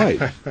black and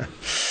white.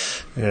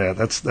 Yeah,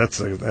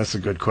 that's a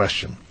good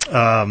question.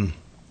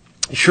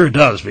 It sure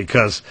does,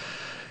 because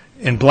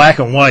in black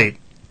and white,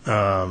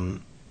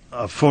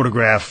 a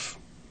photograph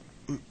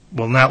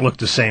will not look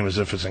the same as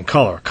if it's in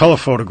color. A color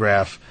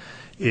photograph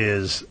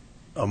is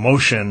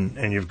emotion,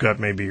 and you've got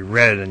maybe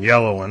red and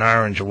yellow and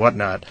orange and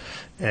whatnot,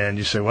 and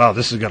you say, wow,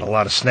 this has got a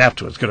lot of snap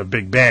to it. It's got a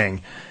big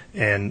bang.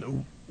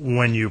 And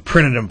when you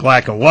print it in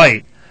black and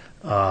white,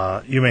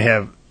 you may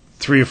have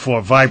 3 or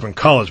 4 vibrant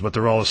colors, but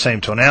they're all the same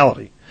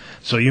tonality.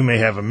 So you may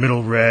have a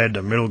middle red,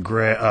 a middle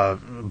gray,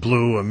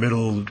 blue, a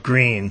middle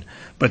green,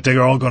 but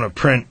they're all going to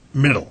print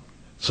middle.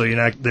 So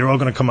they're all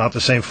going to come out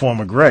the same form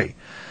of gray.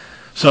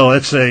 So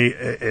it's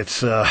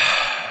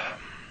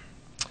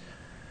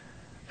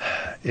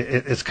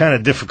kind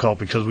of difficult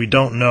because we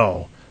don't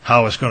know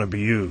how it's going to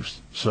be used.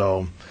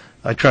 So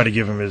I try to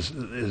give them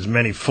as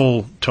many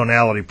full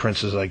tonality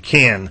prints as I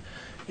can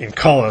in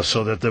color,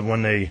 so that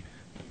when they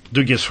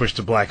do get switched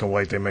to black and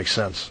white, they make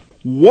sense.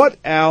 What,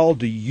 Al,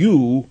 do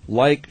you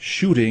like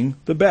shooting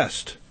the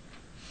best?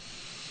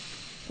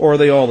 Or are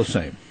they all the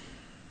same?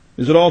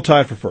 Is it all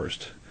tied for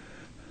first?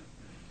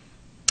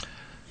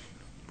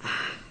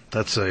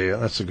 That's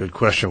a good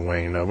question,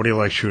 Wayne. What do you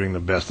like shooting the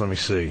best? Let me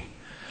see.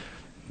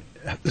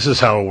 This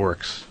is how it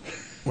works.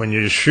 When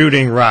you're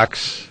shooting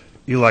rocks,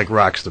 you like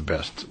rocks the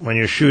best. When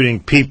you're shooting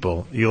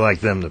people, you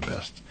like them the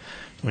best.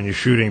 When you're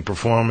shooting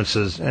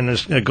performances, and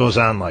it goes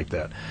on like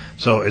that.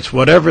 So it's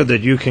whatever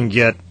that you can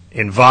get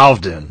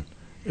involved in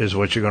is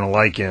what you're going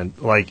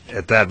to like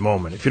at that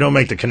moment. If you don't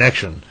make the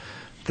connection,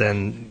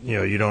 then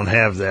you don't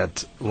have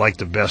that like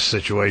the best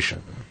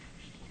situation.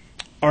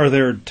 Are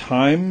there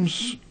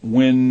times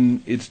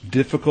when it's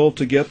difficult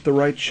to get the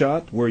right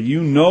shot, where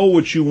you know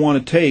what you want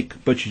to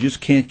take, but you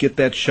just can't get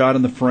that shot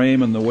in the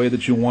frame and the way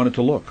that you want it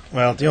to look?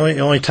 Well, the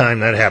only time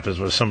that happens is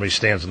when somebody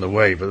stands in the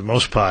way. But for the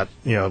most part,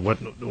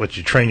 what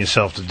you train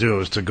yourself to do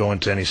is to go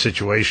into any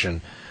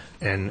situation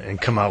and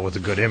come out with a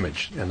good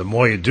image. And the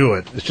more you do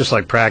it, it's just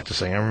like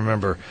practicing. I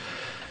remember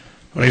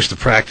when I used to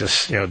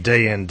practice,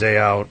 day in, day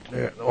out,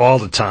 all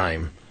the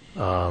time.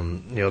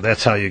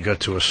 That's how you get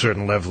to a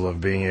certain level of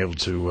being able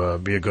to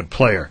be a good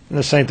player. And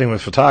the same thing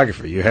with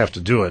photography. You have to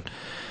do it,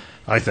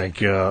 I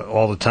think,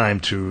 all the time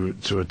to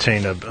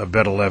attain a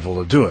better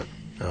level to do it.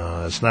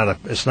 It's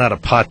not a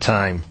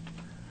part-time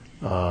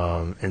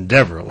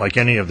endeavor like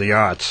any of the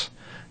arts.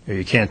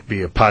 You can't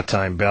be a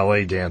part-time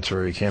ballet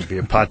dancer. You can't be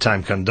a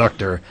part-time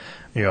conductor.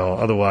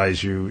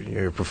 Otherwise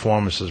your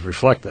performances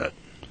reflect that.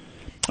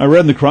 I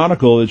read in the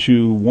Chronicle that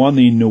you won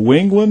the New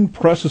England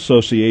Press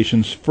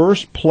Association's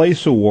First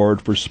Place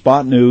Award for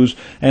Spot News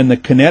and the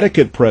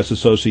Connecticut Press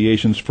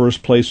Association's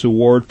First Place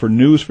Award for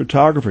News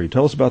Photography.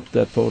 Tell us about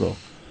that photo.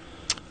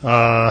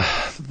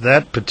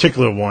 That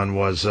particular one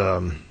was,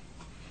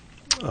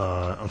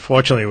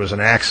 unfortunately, it was an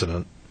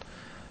accident.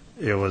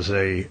 It was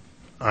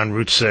on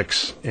Route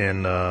 6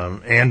 in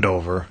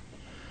Andover.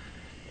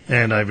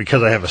 And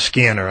because I have a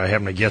scanner, I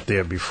happened to get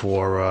there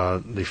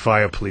before the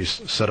fire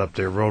police set up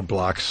their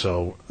roadblocks.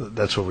 So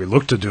that's what we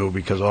look to do,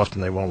 because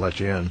often they won't let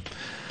you in.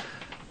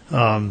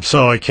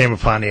 So I came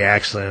upon the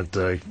accident,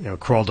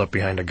 crawled up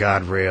behind a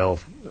guardrail,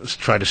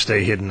 tried to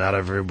stay hidden out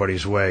of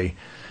everybody's way.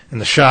 And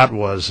the shot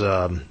was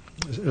an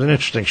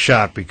interesting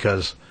shot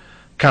because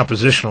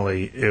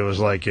compositionally it was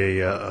like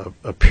a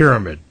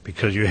pyramid,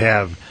 because you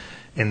have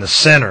in the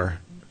center,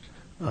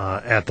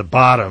 at the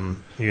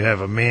bottom, you have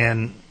a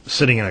man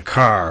sitting in a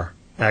car,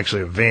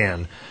 actually a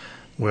van,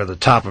 where the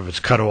top of it's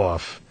cut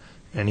off,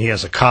 and he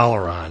has a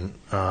collar on,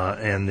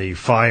 and the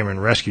fireman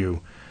rescue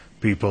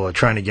people are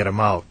trying to get him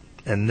out,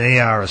 and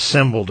they are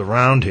assembled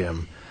around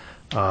him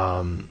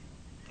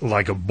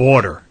like a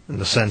border, in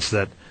the sense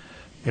that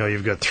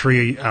you've got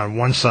 3 on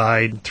one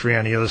side, 3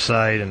 on the other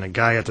side, and a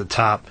guy at the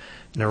top,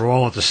 and they're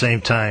all at the same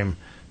time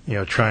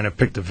trying to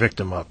pick the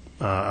victim up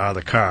out of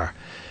the car.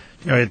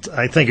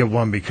 I think it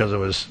won because it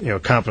was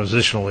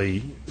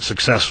compositionally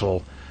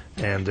successful,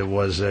 and there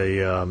was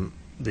the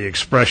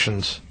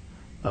expressions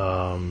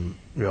on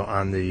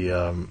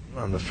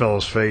the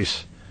fellow's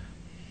face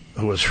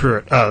who was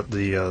hurt.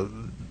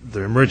 The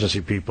emergency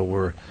people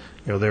were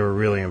they were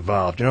really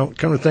involved. Come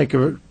to think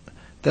of it,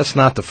 that's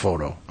not the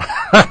photo.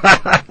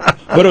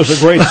 But it was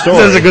a great story.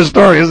 That's a good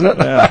story, isn't it?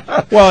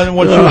 Yeah. Well, and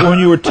when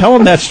you were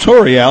telling that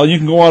story, Al, you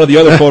can go on to the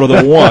other photo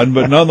that won,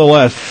 but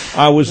nonetheless,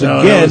 I was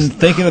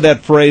thinking of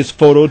that phrase,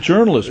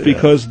 photojournalist,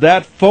 because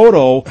that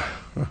photo,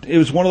 it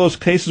was one of those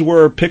cases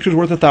where a picture's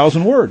worth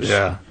 1,000 words.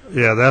 Yeah,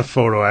 that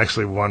photo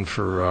actually won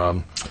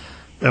for,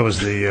 that was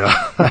the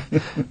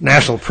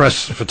National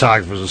Press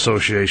Photographers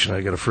Association.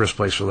 I got a first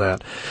place for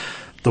that.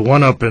 The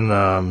one up in,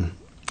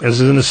 it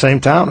was in the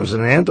same town, it was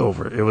in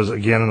Andover. It was,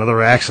 again,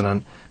 another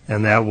accident.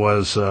 And that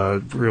was,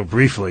 real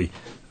briefly,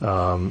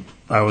 I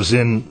was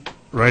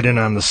right in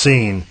on the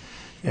scene,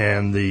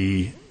 and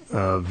the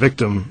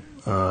victim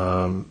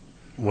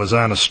was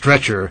on a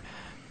stretcher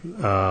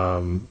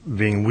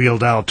being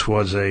wheeled out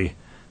towards a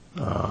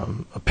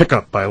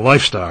pickup by a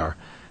Lifestar,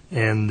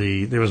 and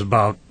there was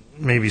about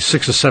maybe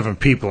 6 or 7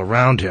 people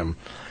around him.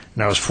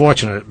 And I was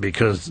fortunate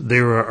because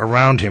they were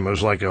around him. It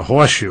was like a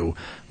horseshoe.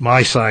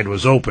 My side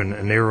was open,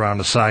 and they were on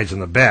the sides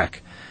and the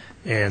back.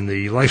 And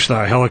the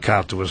Lifestar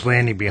helicopter was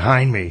landing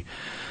behind me.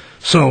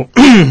 So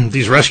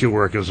these rescue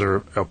workers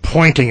are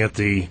pointing at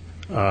the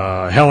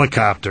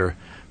helicopter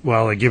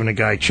while they're giving a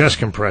guy chest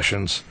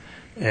compressions,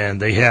 and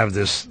they have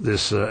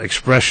this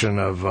expression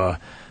of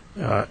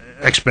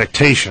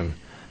expectation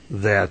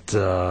that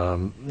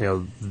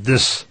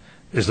this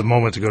is the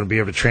moment they're going to be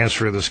able to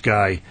transfer this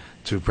guy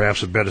to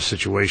perhaps a better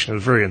situation. It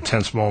was a very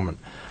intense moment.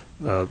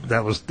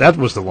 That was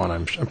the one.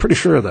 I'm pretty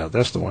sure of that.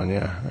 That's the one.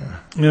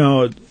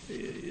 Yeah.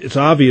 It's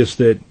obvious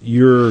that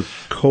your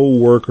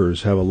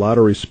co-workers have a lot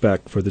of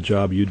respect for the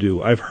job you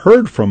do. I've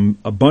heard from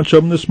a bunch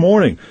of them this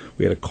morning.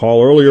 We had a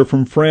call earlier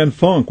from Fran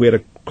Funk. We had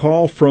a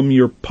call from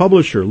your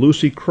publisher,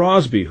 Lucy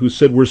Crosby, who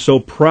said we're so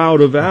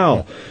proud of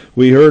Al.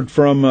 We heard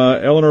from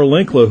Eleanor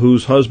Linkla,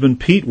 whose husband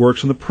Pete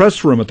works in the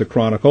press room at the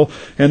Chronicle.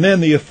 And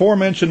then the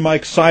aforementioned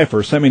Mike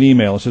Cipher sent me an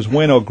email. It says,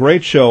 Bueno,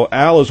 great show.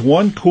 Al is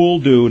one cool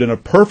dude and a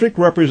perfect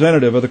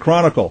representative of the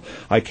Chronicle.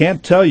 I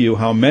can't tell you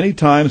how many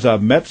times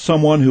I've met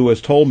someone who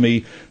has told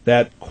me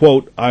that,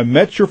 quote, I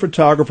met your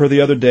photographer the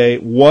other day.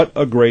 What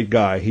a great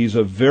guy. He's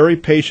a very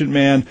patient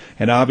man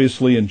and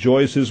obviously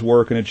enjoys his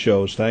work, and it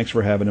shows. Thanks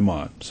for having him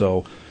on.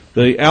 So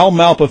the Al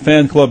Malpa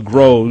fan club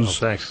grows.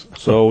 Oh, thanks.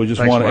 So we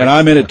just want to, and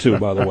I'm in it too,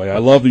 by the way. I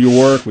love your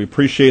work. We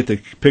appreciate the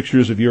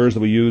pictures of yours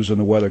that we use in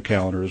the weather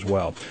calendar as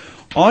well.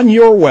 On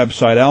your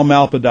website,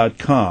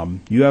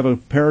 almalpa.com, you have a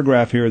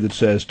paragraph here that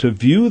says, to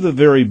view the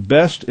very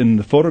best in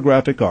the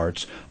photographic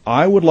arts,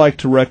 I would like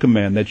to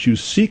recommend that you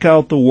seek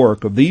out the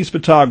work of these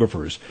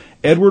photographers: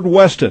 Edward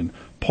Weston,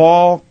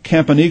 Paul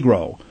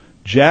Campanegro,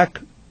 Jack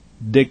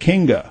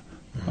DeKinga.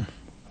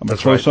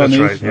 That's right. That's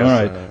right. Yes. All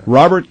right.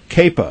 Robert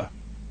Kappa.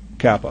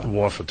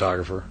 War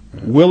photographer.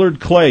 Yeah. Willard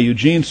Clay,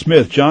 Eugene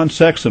Smith, John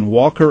Sexton,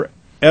 Walker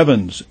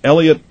Evans,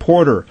 Elliot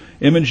Porter,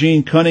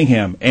 Imogene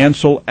Cunningham,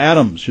 Ansel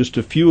Adams, just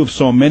a few of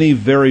so many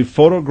very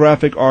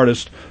photographic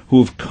artists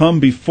who have come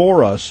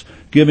before us,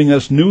 giving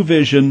us new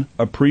vision,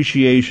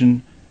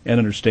 appreciation, and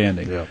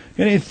understanding. Yeah.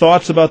 Any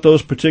thoughts about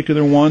those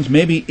particular ones?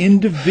 Maybe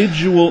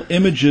individual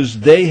images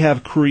they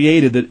have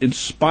created that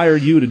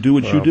inspired you to do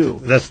what you do?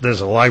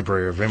 There's a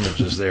library of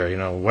images there.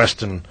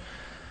 Weston,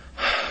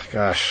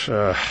 gosh,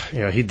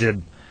 he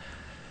did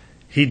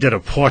a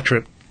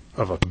portrait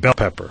of a bell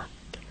pepper,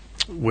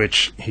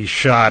 which he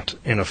shot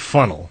in a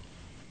funnel,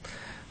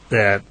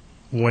 that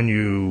when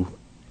you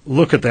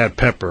look at that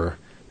pepper,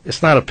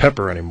 it's not a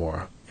pepper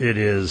anymore. It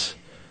is,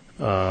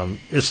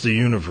 it's the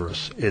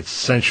universe, it's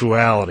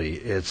sensuality,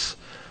 it's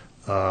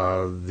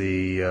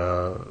the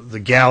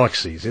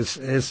galaxies.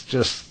 It's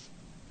just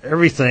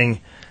everything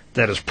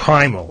that is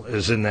primal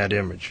is in that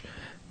image.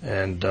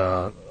 And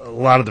a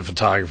lot of the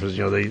photographers,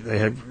 they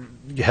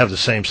have the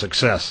same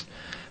success.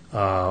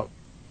 As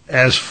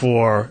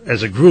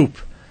a group,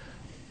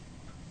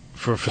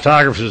 for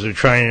photographers who are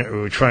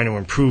trying to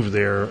improve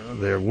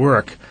their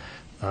work,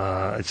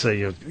 I'd say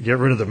you get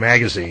rid of the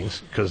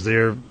magazines, because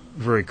they're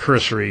very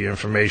cursory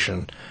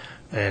information,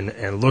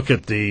 and look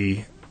at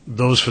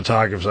those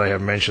photographers I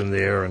have mentioned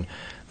there. And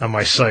on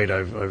my site,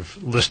 I've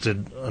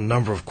listed a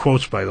number of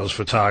quotes by those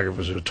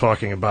photographers who are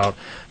talking about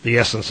the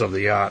essence of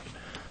the art.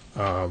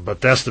 But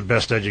that's the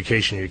best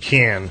education you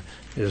can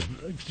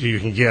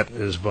get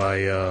is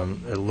by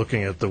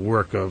looking at the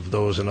work of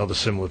those and other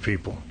similar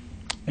people.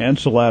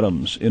 Ansel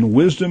Adams, in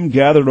wisdom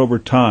gathered over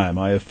time,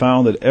 I have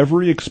found that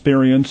every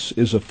experience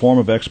is a form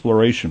of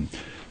exploration.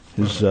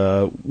 His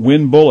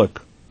Win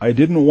Bullock, I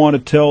didn't want to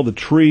tell the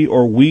tree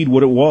or weed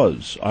what it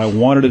was. I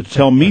wanted it to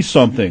tell me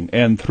something,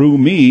 and through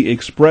me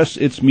express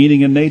its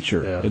meaning in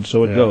nature. Yeah, and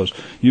so it goes.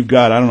 You've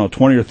got,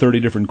 20 or 30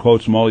 different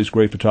quotes from all these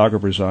great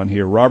photographers on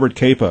here. Robert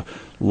Capa,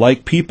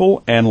 like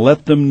people and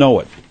let them know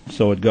it.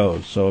 So it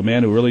goes. So a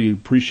man who really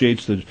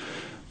appreciates the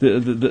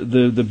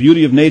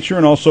beauty of nature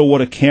and also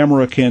what a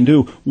camera can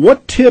do.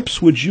 What tips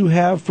would you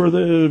have for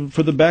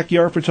the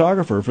backyard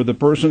photographer, for the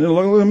person?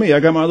 Look at me, I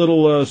got my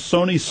little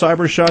Sony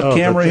CyberShot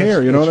camera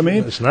here. You know what I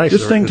mean? It's nice.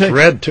 This thing it's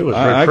red too. It's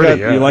very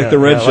pretty. You like the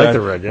red shot? I like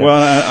the red. Yeah.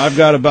 Well, I've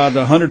got about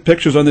 100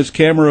 pictures on this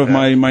camera of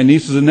my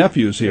nieces and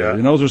nephews here. Yeah.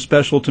 And those are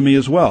special to me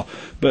as well.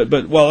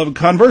 But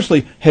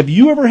conversely, have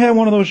you ever had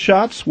one of those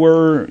shots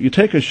where you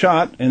take a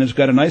shot and it's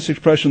got a nice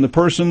expression of the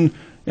person,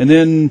 and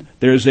then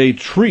there's a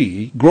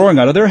tree growing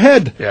out of their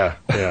head? Yeah.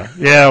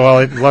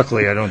 Well,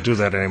 luckily I don't do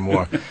that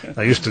anymore.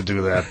 I used to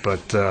do that,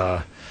 but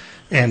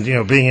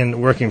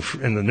working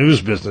in the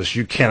news business,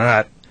 you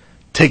cannot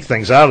take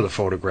things out of the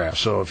photograph.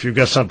 So if you've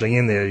got something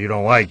in there you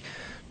don't like,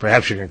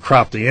 perhaps you can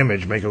crop the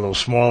image, make it a little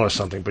smaller or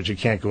something, but you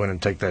can't go in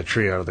and take that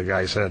tree out of the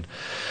guy's head.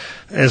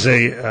 As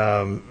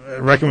a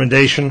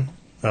recommendation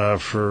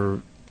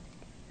for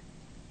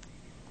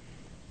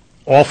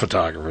all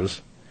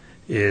photographers,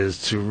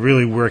 is to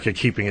really work at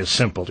keeping it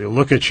simple. You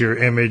look at your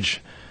image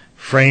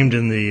framed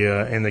in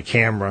the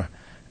camera,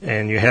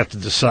 and you have to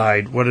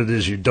decide what it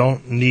is you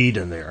don't need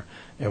in there.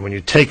 And when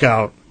you take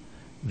out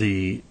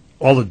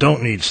all the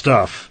don't need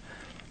stuff,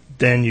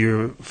 then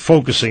you're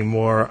focusing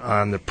more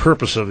on the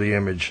purpose of the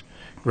image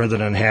rather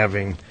than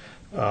having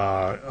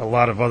a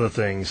lot of other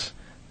things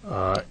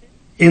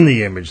in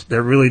the image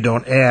that really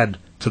don't add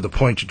to the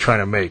point you're trying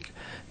to make.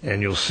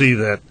 And you'll see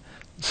that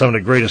some of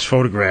the greatest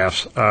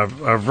photographs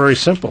are very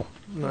simple.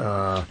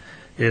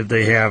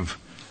 They have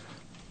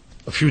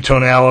a few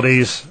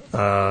tonalities.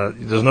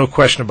 There's no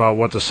question about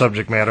what the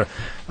subject matter.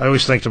 I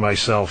always think to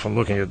myself, I'm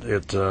looking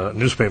at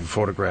newspaper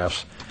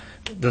photographs,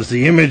 does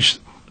the image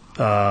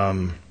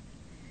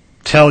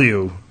tell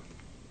you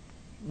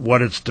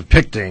what it's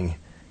depicting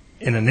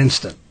in an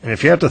instant? And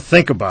if you have to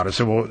think about it,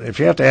 if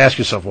you have to ask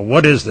yourself, well,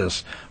 what is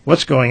this?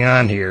 What's going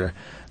on here?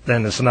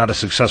 Then it's not a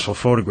successful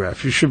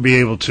photograph. You should be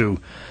able to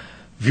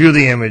view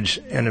the image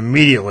and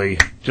immediately,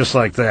 just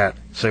like that,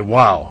 say,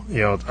 wow,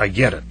 I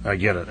get it.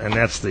 And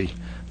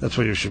that's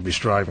what you should be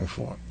striving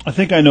for. I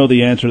think I know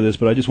the answer to this,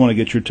 but I just want to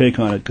get your take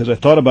on it, because I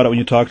thought about it when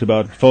you talked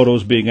about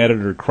photos being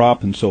edited or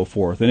cropped and so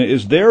forth. And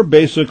is there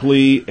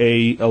basically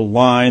a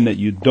line that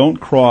you don't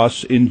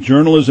cross in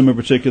journalism in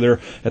particular,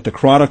 at the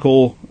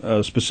Chronicle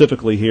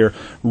specifically here,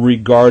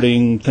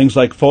 regarding things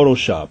like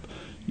Photoshop?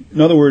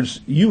 In other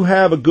words, you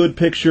have a good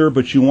picture,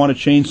 but you want to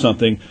change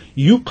something.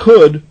 You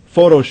could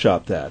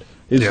Photoshop that.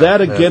 Is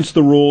that against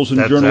the rules in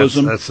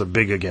journalism? That's a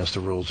big against the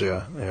rules,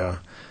 yeah.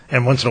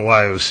 And once in a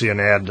while, you'll see an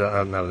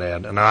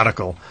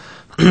article,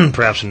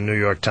 perhaps in the New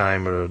York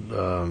Times, or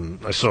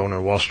I saw in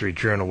a Wall Street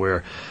Journal,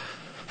 where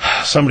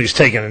somebody's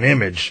taken an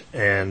image,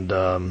 and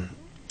I'm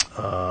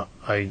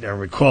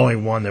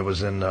recalling one that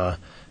was in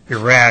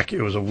Iraq.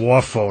 It was a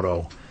war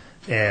photo,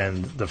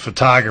 and the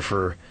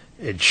photographer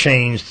had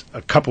changed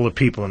a couple of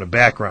people in the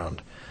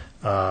background.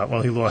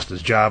 Well, he lost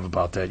his job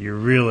about that. You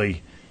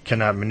really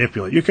cannot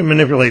manipulate. You can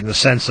manipulate in the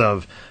sense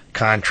of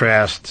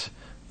contrast,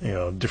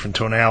 different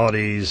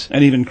tonalities,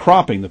 and even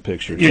cropping the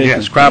picture.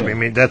 Yes, cropping. Yeah. I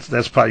mean,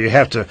 that's part you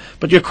have to.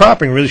 But your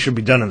cropping really should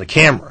be done in the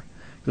camera.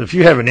 If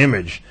you have an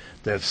image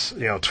that's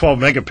 12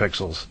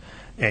 megapixels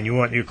and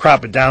you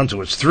crop it down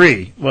to its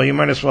 3, well, you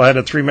might as well have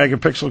a 3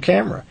 megapixel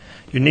camera.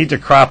 You need to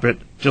crop it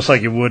just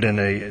like you would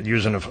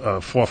using a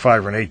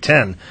 4.5 or an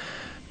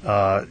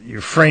 8.10.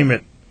 You frame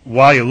it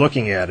while you're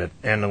looking at it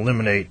and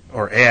eliminate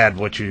or add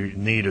what you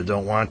need or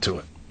don't want to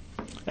it.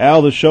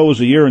 Al, the show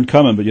was a year in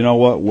coming, but you know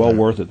what? Well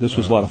worth it. This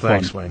was a lot of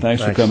fun. Wayne.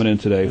 Thanks for coming in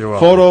today. You're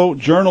welcome.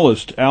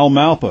 Photojournalist Al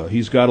Malpa.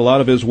 He's got a lot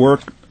of his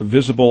work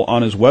visible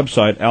on his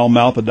website,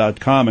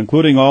 almalpa.com,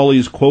 including all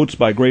these quotes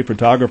by great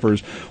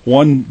photographers,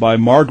 one by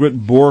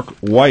Margaret Bourke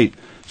White.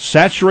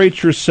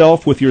 Saturate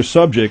yourself with your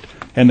subject,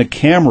 and the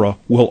camera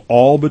will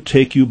all but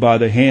take you by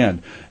the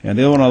hand. And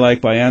the other one I like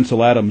by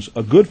Ansel Adams,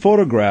 a good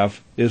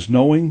photograph is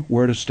knowing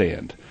where to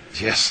stand.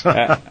 Yes.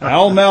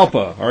 Al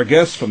Malpa, our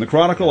guest from the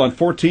Chronicle on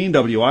 14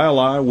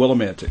 WILI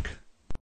Willimantic.